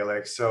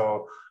glycocalyx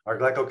so our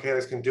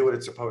glycocalyx can do what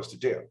it's supposed to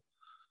do.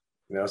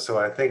 So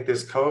I think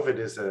this COVID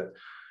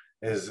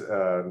is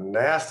a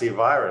nasty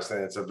virus,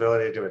 and its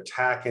ability to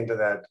attack into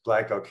that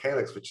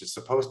glycocalyx, which is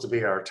supposed to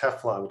be our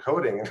Teflon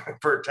coating and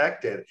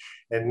protect it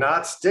and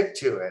not stick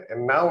to it.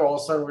 And now all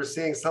of a sudden we're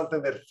seeing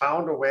something that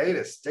found a way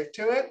to stick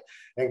to it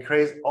and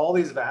creates all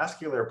these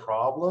vascular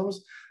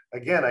problems.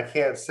 Again, I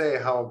can't say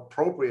how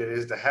appropriate it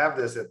is to have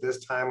this at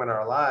this time in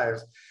our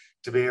lives,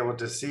 to be able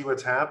to see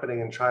what's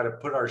happening and try to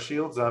put our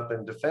shields up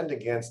and defend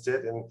against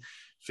it and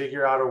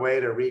figure out a way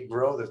to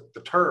regrow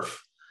the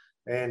turf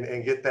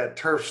and get that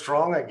turf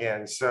strong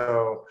again,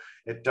 so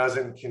it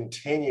doesn't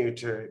continue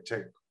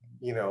to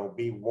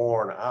be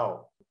worn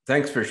out.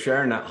 Thanks for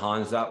sharing that,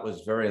 Hans. That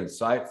was very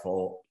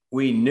insightful.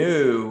 We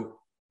knew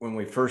when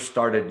we first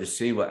started to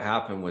see what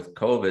happened with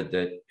COVID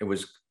that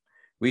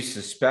we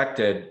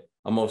suspected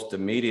almost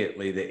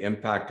immediately the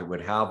impact it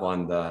would have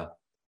on the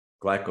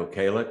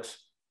glycocalyx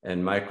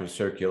and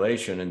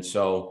microcirculation. And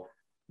so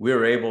we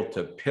were able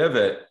to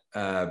pivot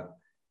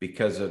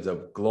because of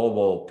the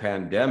global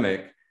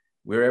pandemic.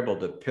 We were able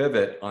to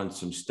pivot on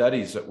some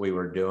studies that we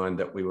were doing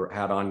that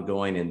had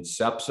ongoing in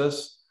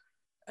sepsis.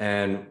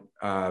 And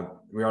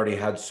we already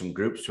had some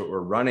groups that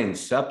were running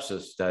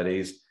sepsis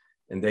studies,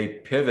 and they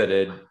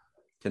pivoted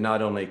to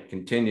not only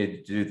continue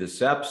to do the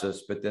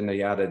sepsis, but then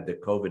they added the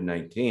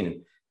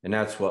COVID-19. And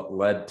that's what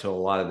led to a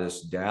lot of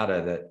this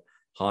data that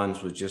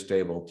Hans was just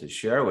able to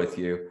share with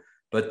you.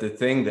 But the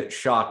thing that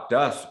shocked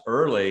us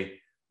early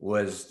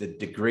was the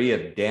degree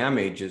of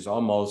damage is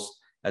almost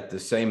at the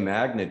same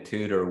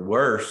magnitude or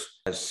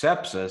worse as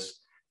sepsis.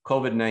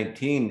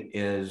 COVID-19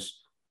 is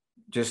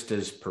just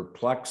as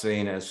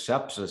perplexing as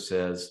sepsis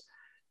is.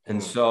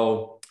 And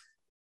so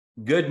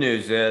good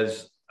news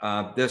is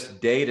this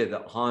data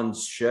that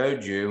Hans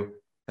showed you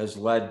has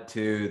led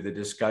to the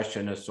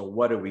discussion as to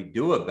what do we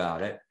do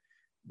about it.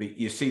 But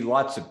you see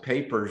lots of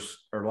papers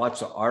or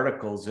lots of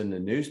articles in the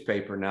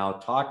newspaper now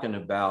talking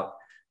about,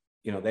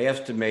 they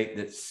estimate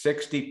that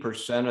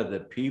 60% of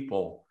the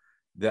people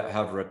that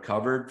have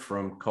recovered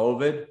from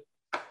COVID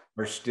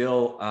are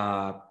still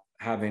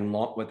having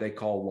what they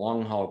call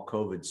long haul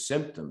COVID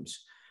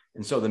symptoms.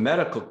 And so the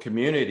medical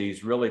community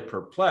is really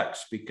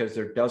perplexed because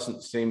there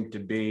doesn't seem to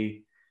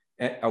be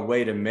a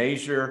way to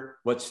measure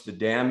what's the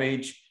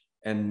damage.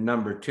 And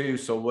number two,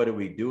 so what do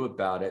we do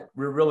about it?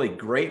 We're really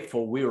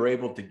grateful we were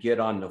able to get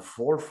on the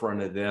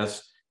forefront of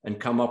this and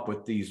come up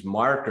with these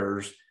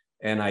markers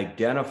and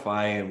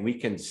identify, and we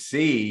can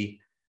see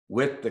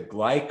with the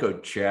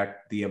Glycocheck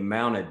the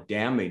amount of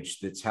damage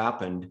that's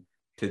happened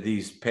to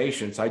these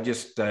patients. I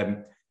just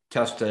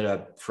tested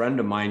a friend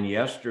of mine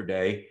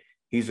yesterday.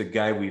 He's a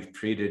guy we've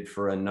treated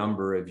for a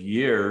number of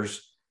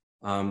years.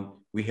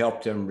 We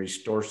helped him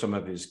restore some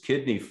of his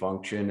kidney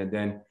function, and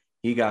then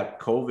he got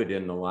COVID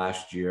in the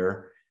last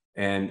year,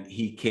 and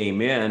he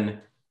came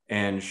in,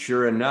 and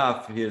sure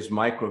enough, his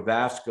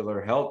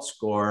microvascular health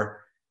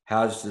score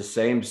has the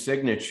same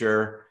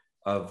signature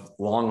of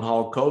long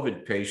haul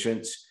COVID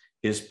patients.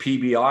 His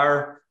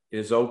PBR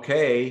is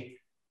okay,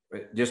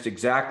 just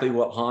exactly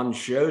what Hans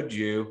showed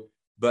you,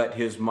 but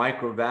his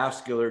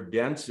microvascular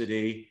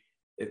density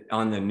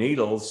on the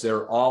needles,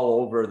 they're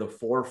all over the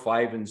 4,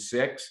 5, and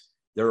 6.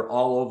 They're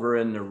all over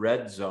in the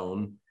red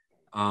zone,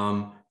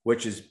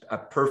 which is a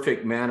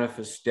perfect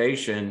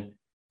manifestation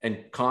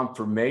and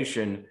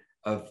confirmation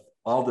of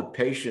all the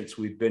patients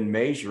we've been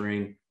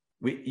measuring.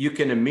 You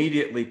can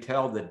immediately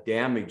tell the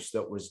damage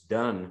that was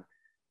done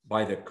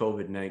by the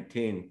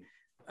COVID-19.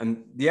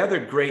 And the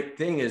other great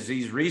thing is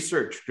these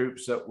research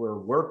groups that we're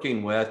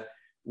working with,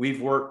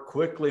 we've worked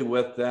quickly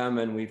with them,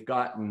 and we've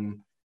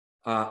gotten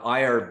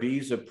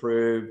IRBs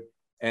approved.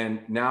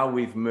 And now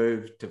we've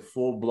moved to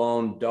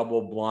full-blown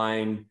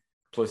double-blind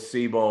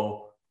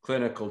placebo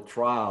clinical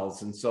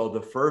trials. And so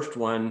the first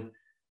one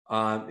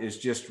is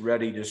just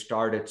ready to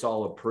start. It's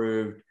all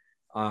approved.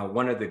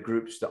 one of the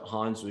groups that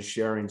Hans was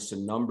sharing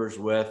some numbers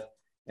with,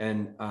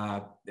 and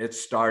it's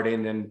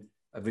starting, and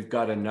we've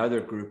got another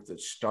group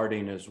that's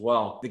starting as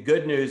well. The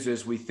good news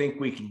is we think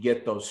we can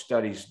get those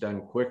studies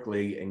done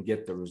quickly and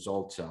get the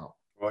results out.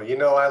 Well,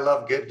 I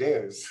love good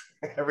news.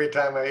 Every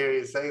time I hear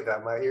you say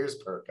that, my ears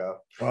perk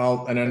up.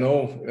 Well, and I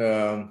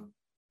know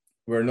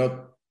we're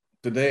not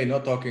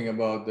talking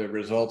about the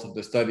results of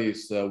the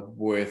studies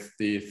with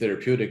the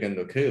therapeutic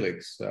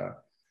endocalyx.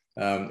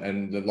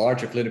 And the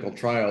larger clinical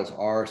trials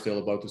are still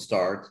about to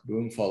start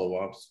doing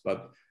follow-ups,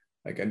 but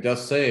I can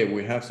just say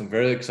we have some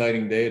very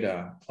exciting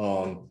data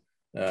on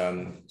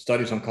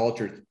studies on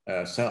cultured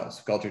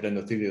cells, cultured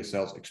endothelial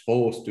cells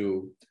exposed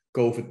to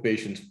COVID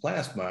patients'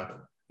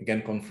 plasma,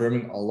 again,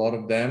 confirming a lot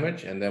of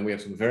damage. And then we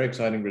have some very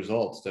exciting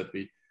results that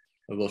we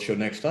will show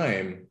next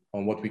time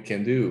on what we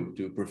can do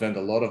to prevent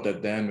a lot of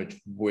that damage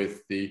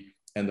with the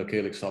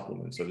endocalyx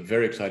supplements. So it's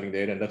very exciting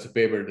data. And that's a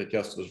paper that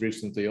just was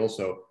recently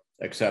also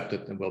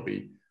accepted and will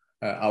be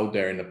out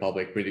there in the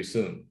public pretty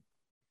soon.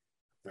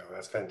 No,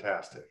 that's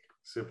fantastic.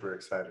 Super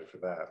excited for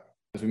that.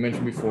 As we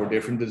mentioned before,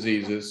 different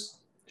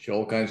diseases show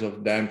all kinds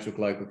of damage to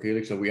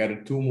glycocalyx. So we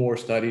added 2 more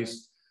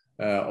studies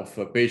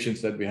of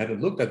patients that we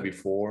hadn't looked at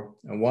before.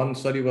 And one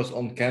study was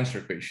on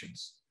cancer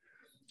patients.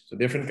 So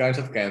different kinds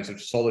of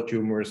cancers, solid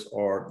tumors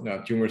or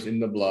tumors in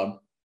the blood.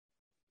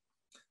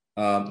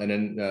 And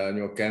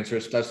then cancer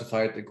is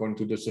classified according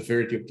to the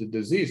severity of the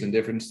disease in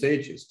different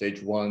stages,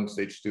 stage 1,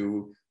 stage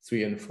 2,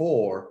 3, and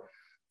 4.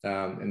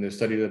 And the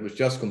study that was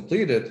just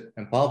completed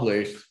and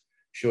published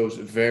shows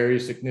very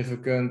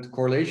significant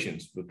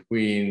correlations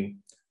between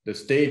the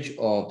stage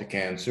of the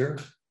cancer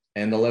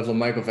and the level of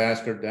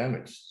microvascular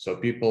damage. So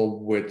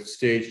people with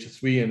stage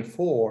 3 and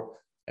 4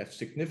 have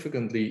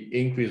significantly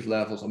increased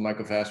levels of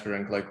microvascular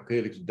and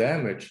glycocalyx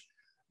damage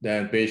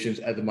than patients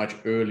at a much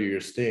earlier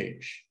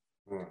stage.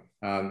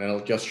 And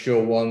I'll just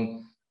show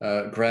one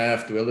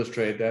graph to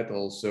illustrate that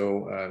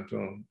also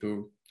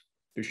to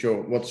show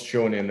what's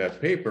shown in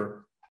that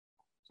paper.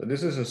 So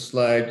this is a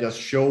slide just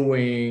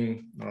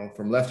showing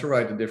from left to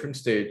right the different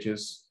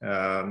stages,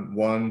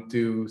 1,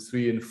 2,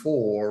 3, and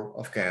 4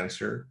 of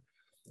cancer.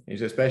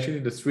 It's especially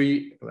the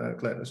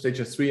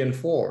stages 3 and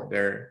 4,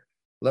 their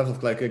level of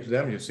glycolytic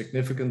damage is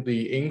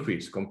significantly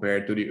increased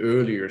compared to the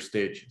earlier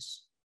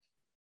stages.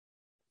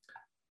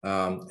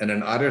 And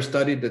another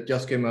study that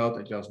just came out,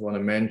 I just want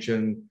to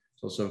mention,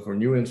 also for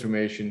new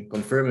information,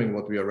 confirming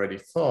what we already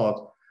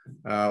thought,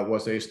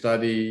 was a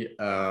study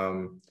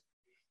on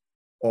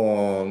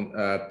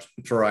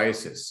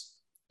psoriasis.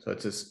 So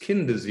it's a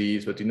skin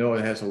disease, but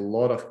it has a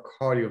lot of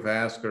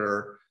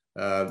cardiovascular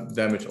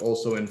damage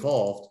also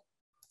involved.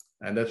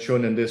 And that's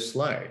shown in this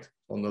slide.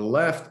 On the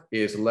left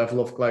is the level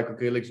of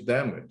glycocalyx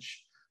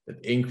damage that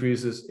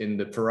increases in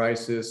the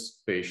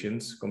psoriasis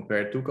patients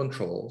compared to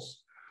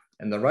controls.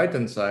 And the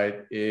right-hand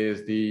side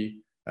is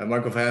the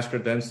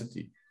microvascular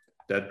density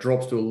that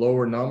drops to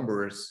lower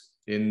numbers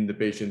in the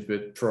patients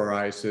with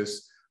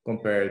psoriasis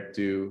compared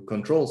to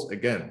controls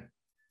again.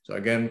 So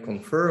again,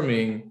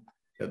 confirming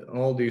that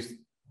all these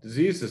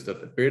diseases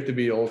that appear to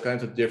be all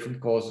kinds of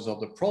different causes of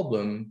the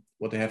problem,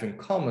 what they have in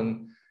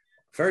common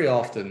very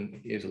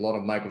often is a lot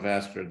of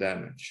microvascular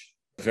damage.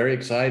 Very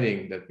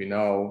exciting that we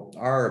now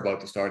are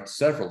about to start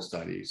several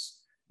studies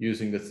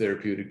using the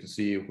therapeutic to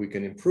see if we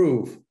can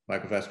improve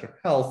microvascular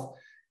health,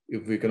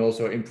 if we can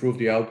also improve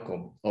the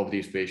outcome of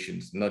these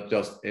patients, not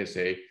just as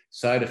a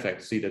side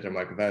effect, see that their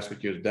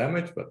microvasculature is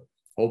damaged, but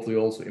hopefully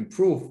also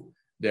improve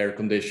their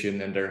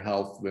condition and their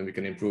health when we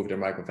can improve their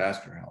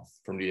microvascular health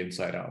from the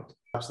inside out.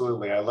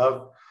 Absolutely. I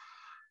love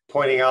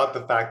pointing out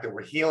the fact that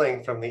we're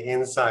healing from the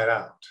inside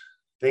out.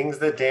 Things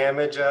that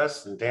damage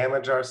us and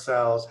damage our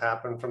cells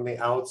happen from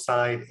the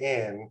outside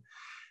in.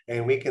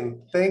 And we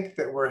can think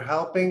that we're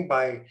helping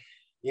by,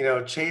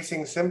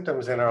 chasing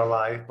symptoms in our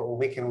life, but when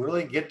we can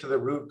really get to the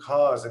root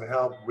cause and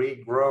help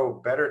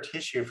regrow better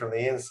tissue from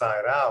the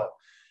inside out,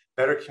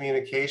 better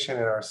communication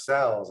in our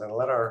cells, and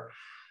let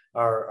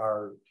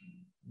our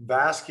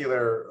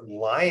vascular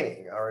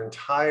lining, our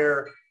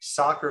entire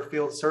soccer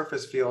field,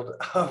 surface field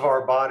of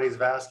our body's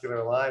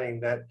vascular lining,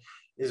 that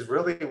is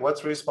really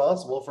what's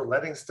responsible for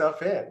letting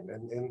stuff in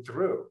and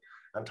through,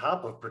 on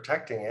top of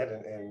protecting it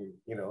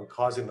and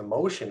causing the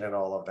motion and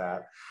all of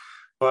that.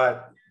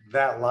 But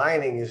that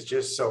lining is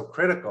just so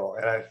critical.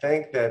 And I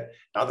think that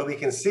now that we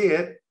can see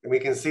it and we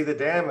can see the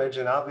damage,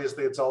 and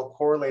obviously it's all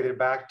correlated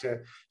back to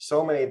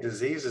so many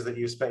diseases that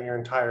you spent your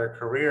entire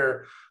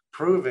career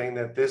proving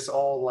that this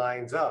all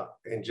lines up.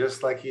 And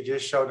just like you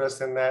just showed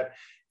us in that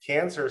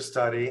cancer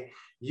study,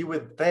 you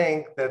would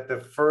think that the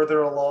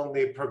further along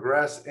they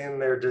progress in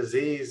their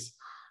disease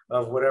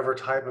of whatever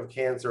type of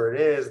cancer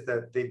it is,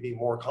 that they'd be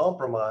more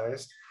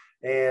compromised.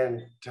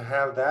 And to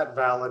have that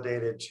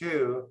validated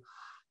too,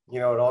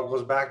 it all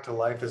goes back to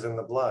life is in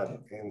the blood.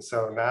 And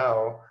so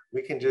now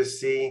we can just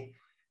see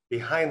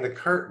behind the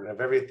curtain of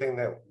everything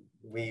that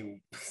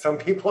some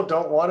people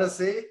don't want to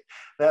see,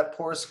 that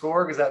poor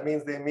score, because that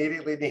means they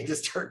immediately need to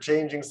start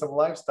changing some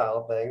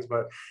lifestyle things.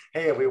 But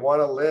hey, if we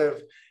want to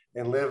live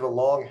a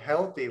long,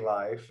 healthy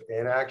life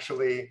and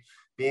actually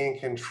be in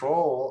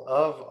control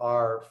of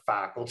our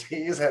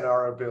faculties and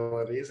our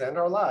abilities and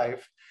our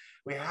life,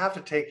 we have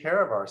to take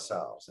care of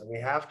ourselves, and we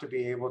have to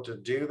be able to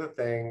do the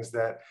things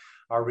that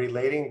are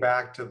relating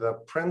back to the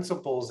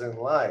principles in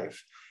life.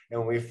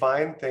 And we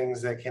find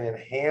things that can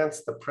enhance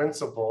the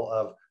principle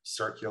of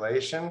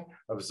circulation,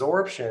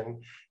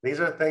 absorption. These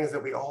are things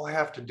that we all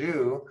have to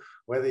do,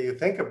 whether you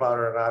think about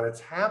it or not, it's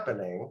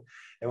happening.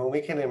 And when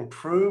we can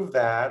improve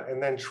that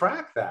and then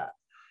track that,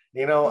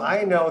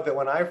 I know that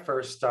when I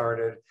first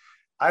started,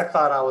 I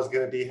thought I was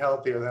going to be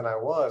healthier than I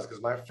was,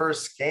 because my first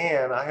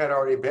scan, I had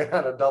already been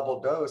on a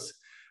double dose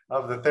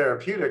of the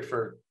therapeutic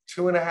for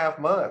 2.5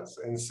 months.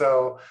 And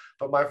so,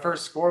 but my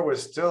first score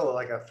was still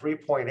like a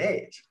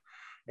 3.8.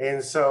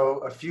 And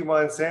so a few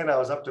months in, I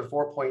was up to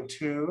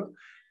 4.2.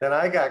 Then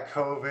I got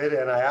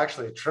COVID and I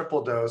actually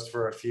triple dosed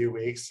for a few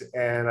weeks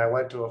and I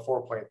went to a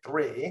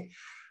 4.3.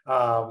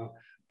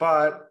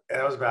 But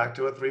I was back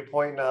to a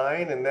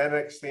 3.9. And then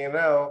next thing you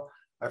know,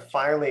 I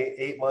finally,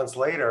 8 months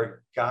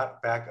later,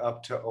 got back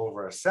up to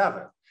over a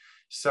 7.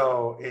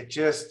 So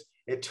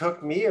it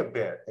took me a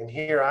bit. And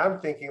here I'm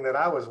thinking that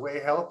I was way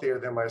healthier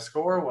than my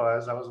score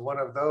was. I was one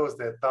of those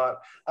that thought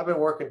I've been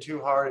working too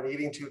hard and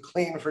eating too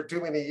clean for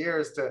too many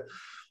years to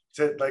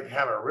like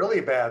have a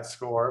really bad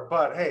score.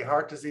 But hey,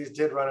 heart disease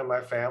did run in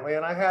my family,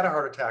 and I had a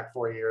heart attack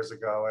 4 years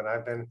ago, and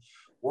I've been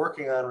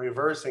working on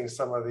reversing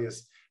some of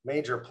these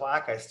major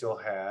plaque I still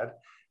had.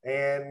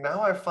 And now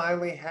I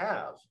finally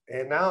have.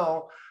 And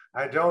now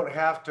I don't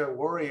have to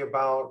worry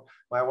about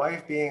my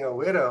wife being a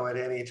widow at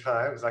any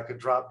time, because I could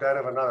drop dead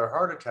of another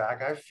heart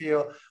attack. I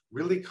feel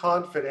really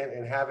confident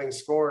in having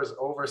scores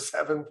over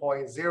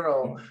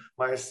 7.0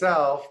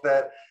 myself,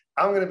 that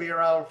I'm going to be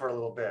around for a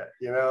little bit,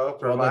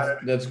 Well,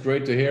 that's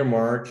great to hear,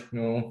 Mark.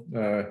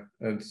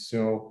 It's,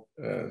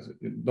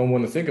 don't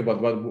want to think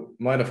about what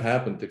might have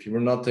happened if you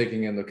were not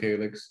taking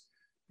Endocalix.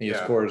 And your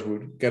scores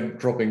would get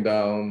dropping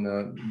down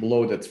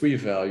below that 3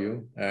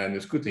 value. And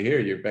it's good to hear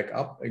you're back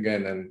up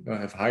again and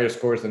have higher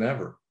scores than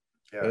ever.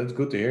 Yeah. It's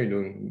good to hear you're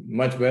doing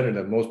much better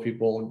than most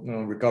people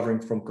recovering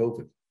from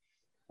COVID.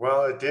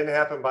 Well, it didn't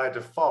happen by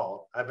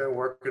default. I've been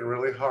working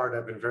really hard.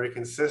 I've been very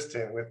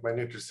consistent with my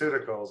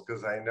nutraceuticals,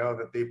 because I know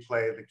that they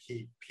play the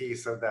key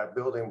piece of that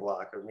building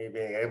block of me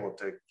being able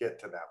to get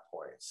to that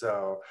point.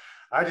 So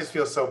I just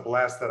feel so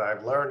blessed that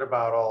I've learned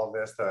about all of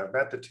this, that I've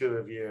met the two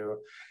of you,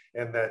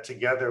 and that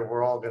together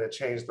we're all going to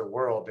change the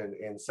world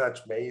in such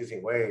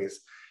amazing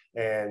ways.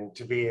 And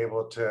to be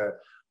able to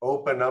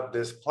open up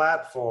this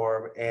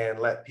platform and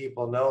let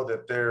people know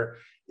that there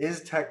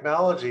is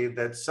technology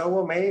that's so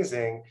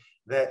amazing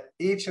that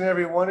each and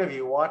every one of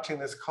you watching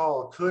this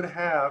call could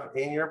have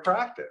in your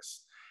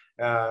practice.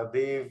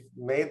 They've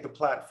made the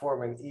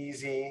platform an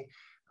easy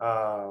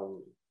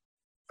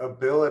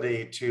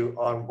ability to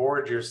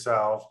onboard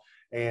yourself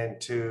and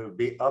to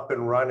be up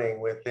and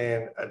running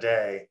within a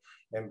day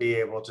and be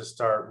able to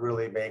start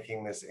really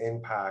making this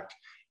impact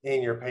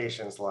in your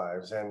patients'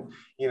 lives. And,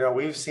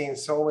 we've seen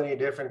so many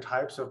different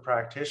types of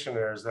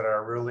practitioners that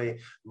are really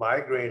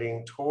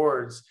migrating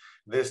towards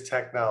this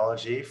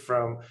technology,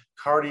 from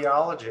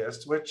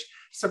cardiologists, which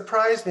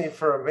surprised me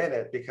for a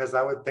minute, because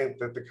I would think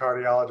that the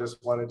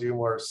cardiologists want to do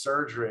more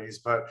surgeries,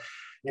 but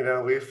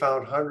we've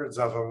found hundreds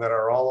of them that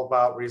are all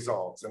about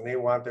results, and they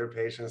want their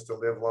patients to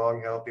live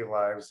long, healthy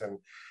lives.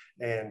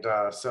 And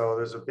so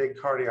there's a big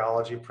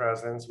cardiology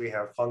presence. We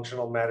have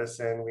functional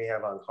medicine, we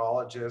have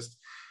oncologists,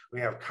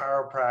 we have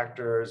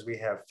chiropractors, we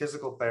have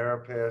physical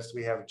therapists,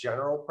 we have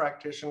general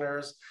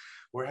practitioners.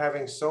 We're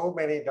having so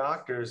many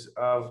doctors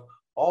of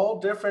all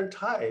different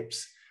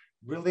types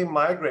really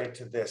migrate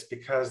to this,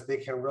 because they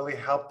can really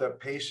help the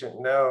patient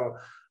know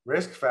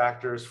risk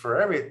factors for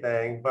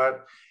everything,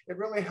 but it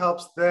really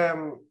helps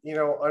them,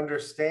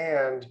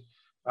 understand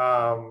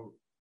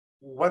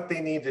what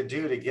they need to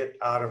do to get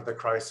out of the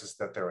crisis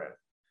that they're in.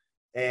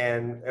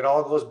 And it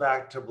all goes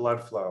back to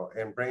blood flow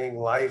and bringing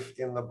life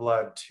in the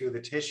blood to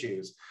the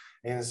tissues.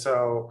 And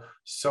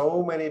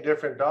so many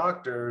different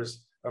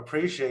doctors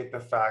appreciate the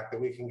fact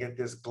that we can get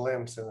this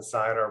glimpse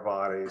inside our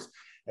bodies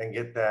and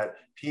get that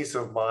peace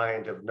of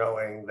mind of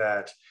knowing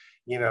that,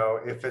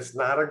 if it's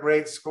not a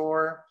great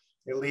score,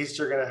 at least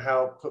you're going to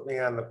help put me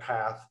on the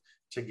path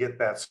to get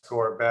that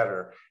score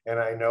better. And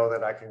I know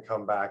that I can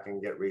come back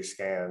and get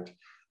rescanned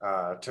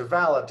to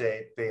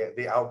validate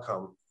the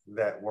outcome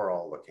that we're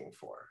all looking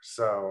for.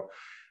 So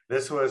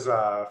this was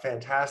a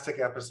fantastic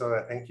episode.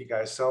 I thank you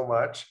guys so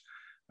much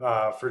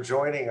for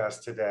joining us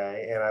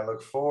today. And I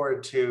look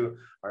forward to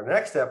our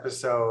next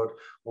episode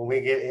when we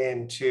get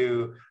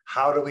into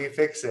how do we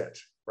fix it,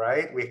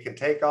 right? We can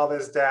take all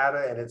this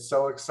data, and it's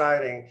so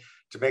exciting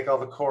to make all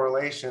the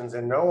correlations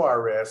and know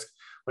our risk.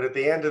 But at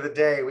the end of the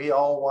day, we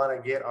all want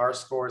to get our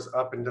scores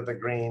up into the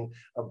green,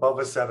 above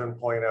a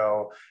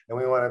 7.0, and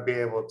we want to be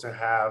able to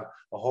have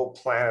a whole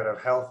planet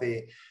of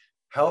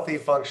healthy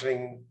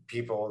functioning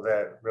people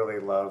that really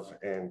love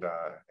and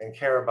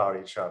care about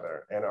each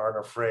other and aren't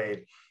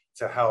afraid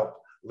to help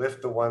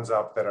lift the ones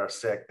up that are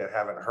sick, that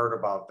haven't heard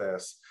about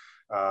this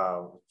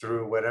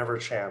through whatever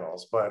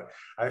channels. But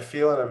I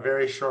feel in a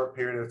very short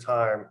period of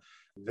time,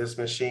 This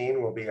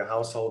machine will be a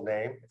household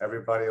name.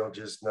 Everybody will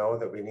just know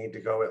that we need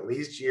to go at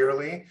least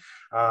yearly.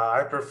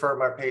 I prefer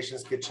my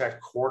patients get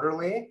checked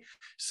quarterly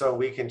so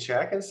we can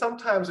check. And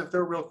sometimes if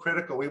they're real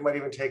critical, we might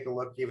even take a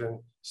look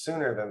even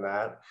sooner than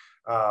that.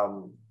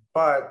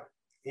 But,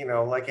 you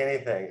know, like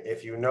anything,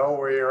 if you know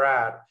where you're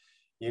at,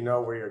 you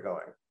know where you're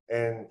going.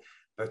 And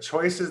the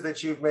choices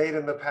that you've made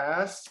in the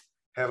past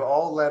have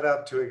all led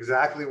up to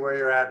exactly where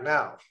you're at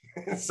now.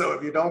 So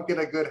if you don't get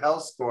a good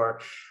health score,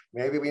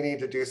 maybe we need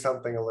to do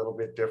something a little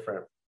bit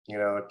different, you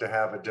know, to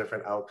have a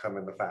different outcome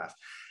in the past.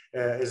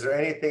 Is there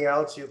anything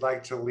else you'd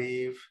like to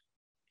leave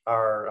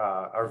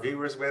our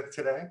viewers with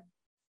today?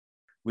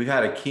 We've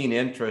had a keen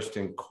interest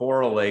in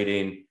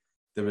correlating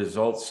the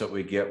results that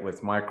we get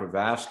with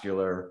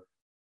microvascular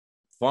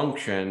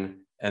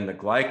function and the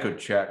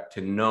Glycocheck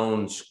to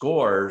known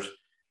scores.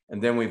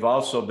 And then we've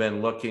also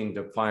been looking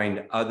to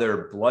find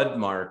other blood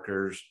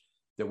markers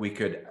that we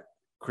could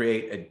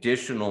create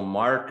additional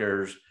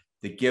markers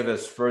that give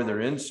us further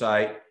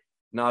insight,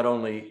 not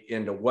only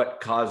into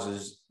what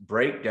causes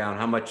breakdown,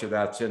 how much of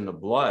that's in the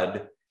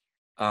blood,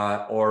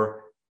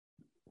 or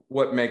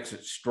what makes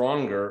it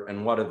stronger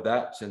and what of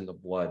that's in the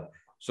blood.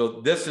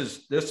 So this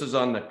is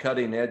on the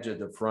cutting edge of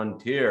the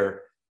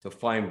frontier to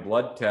find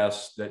blood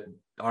tests that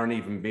aren't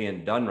even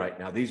being done right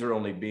now. These are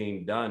only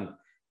being done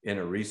in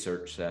a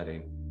research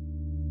setting.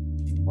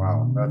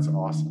 Wow, that's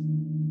awesome.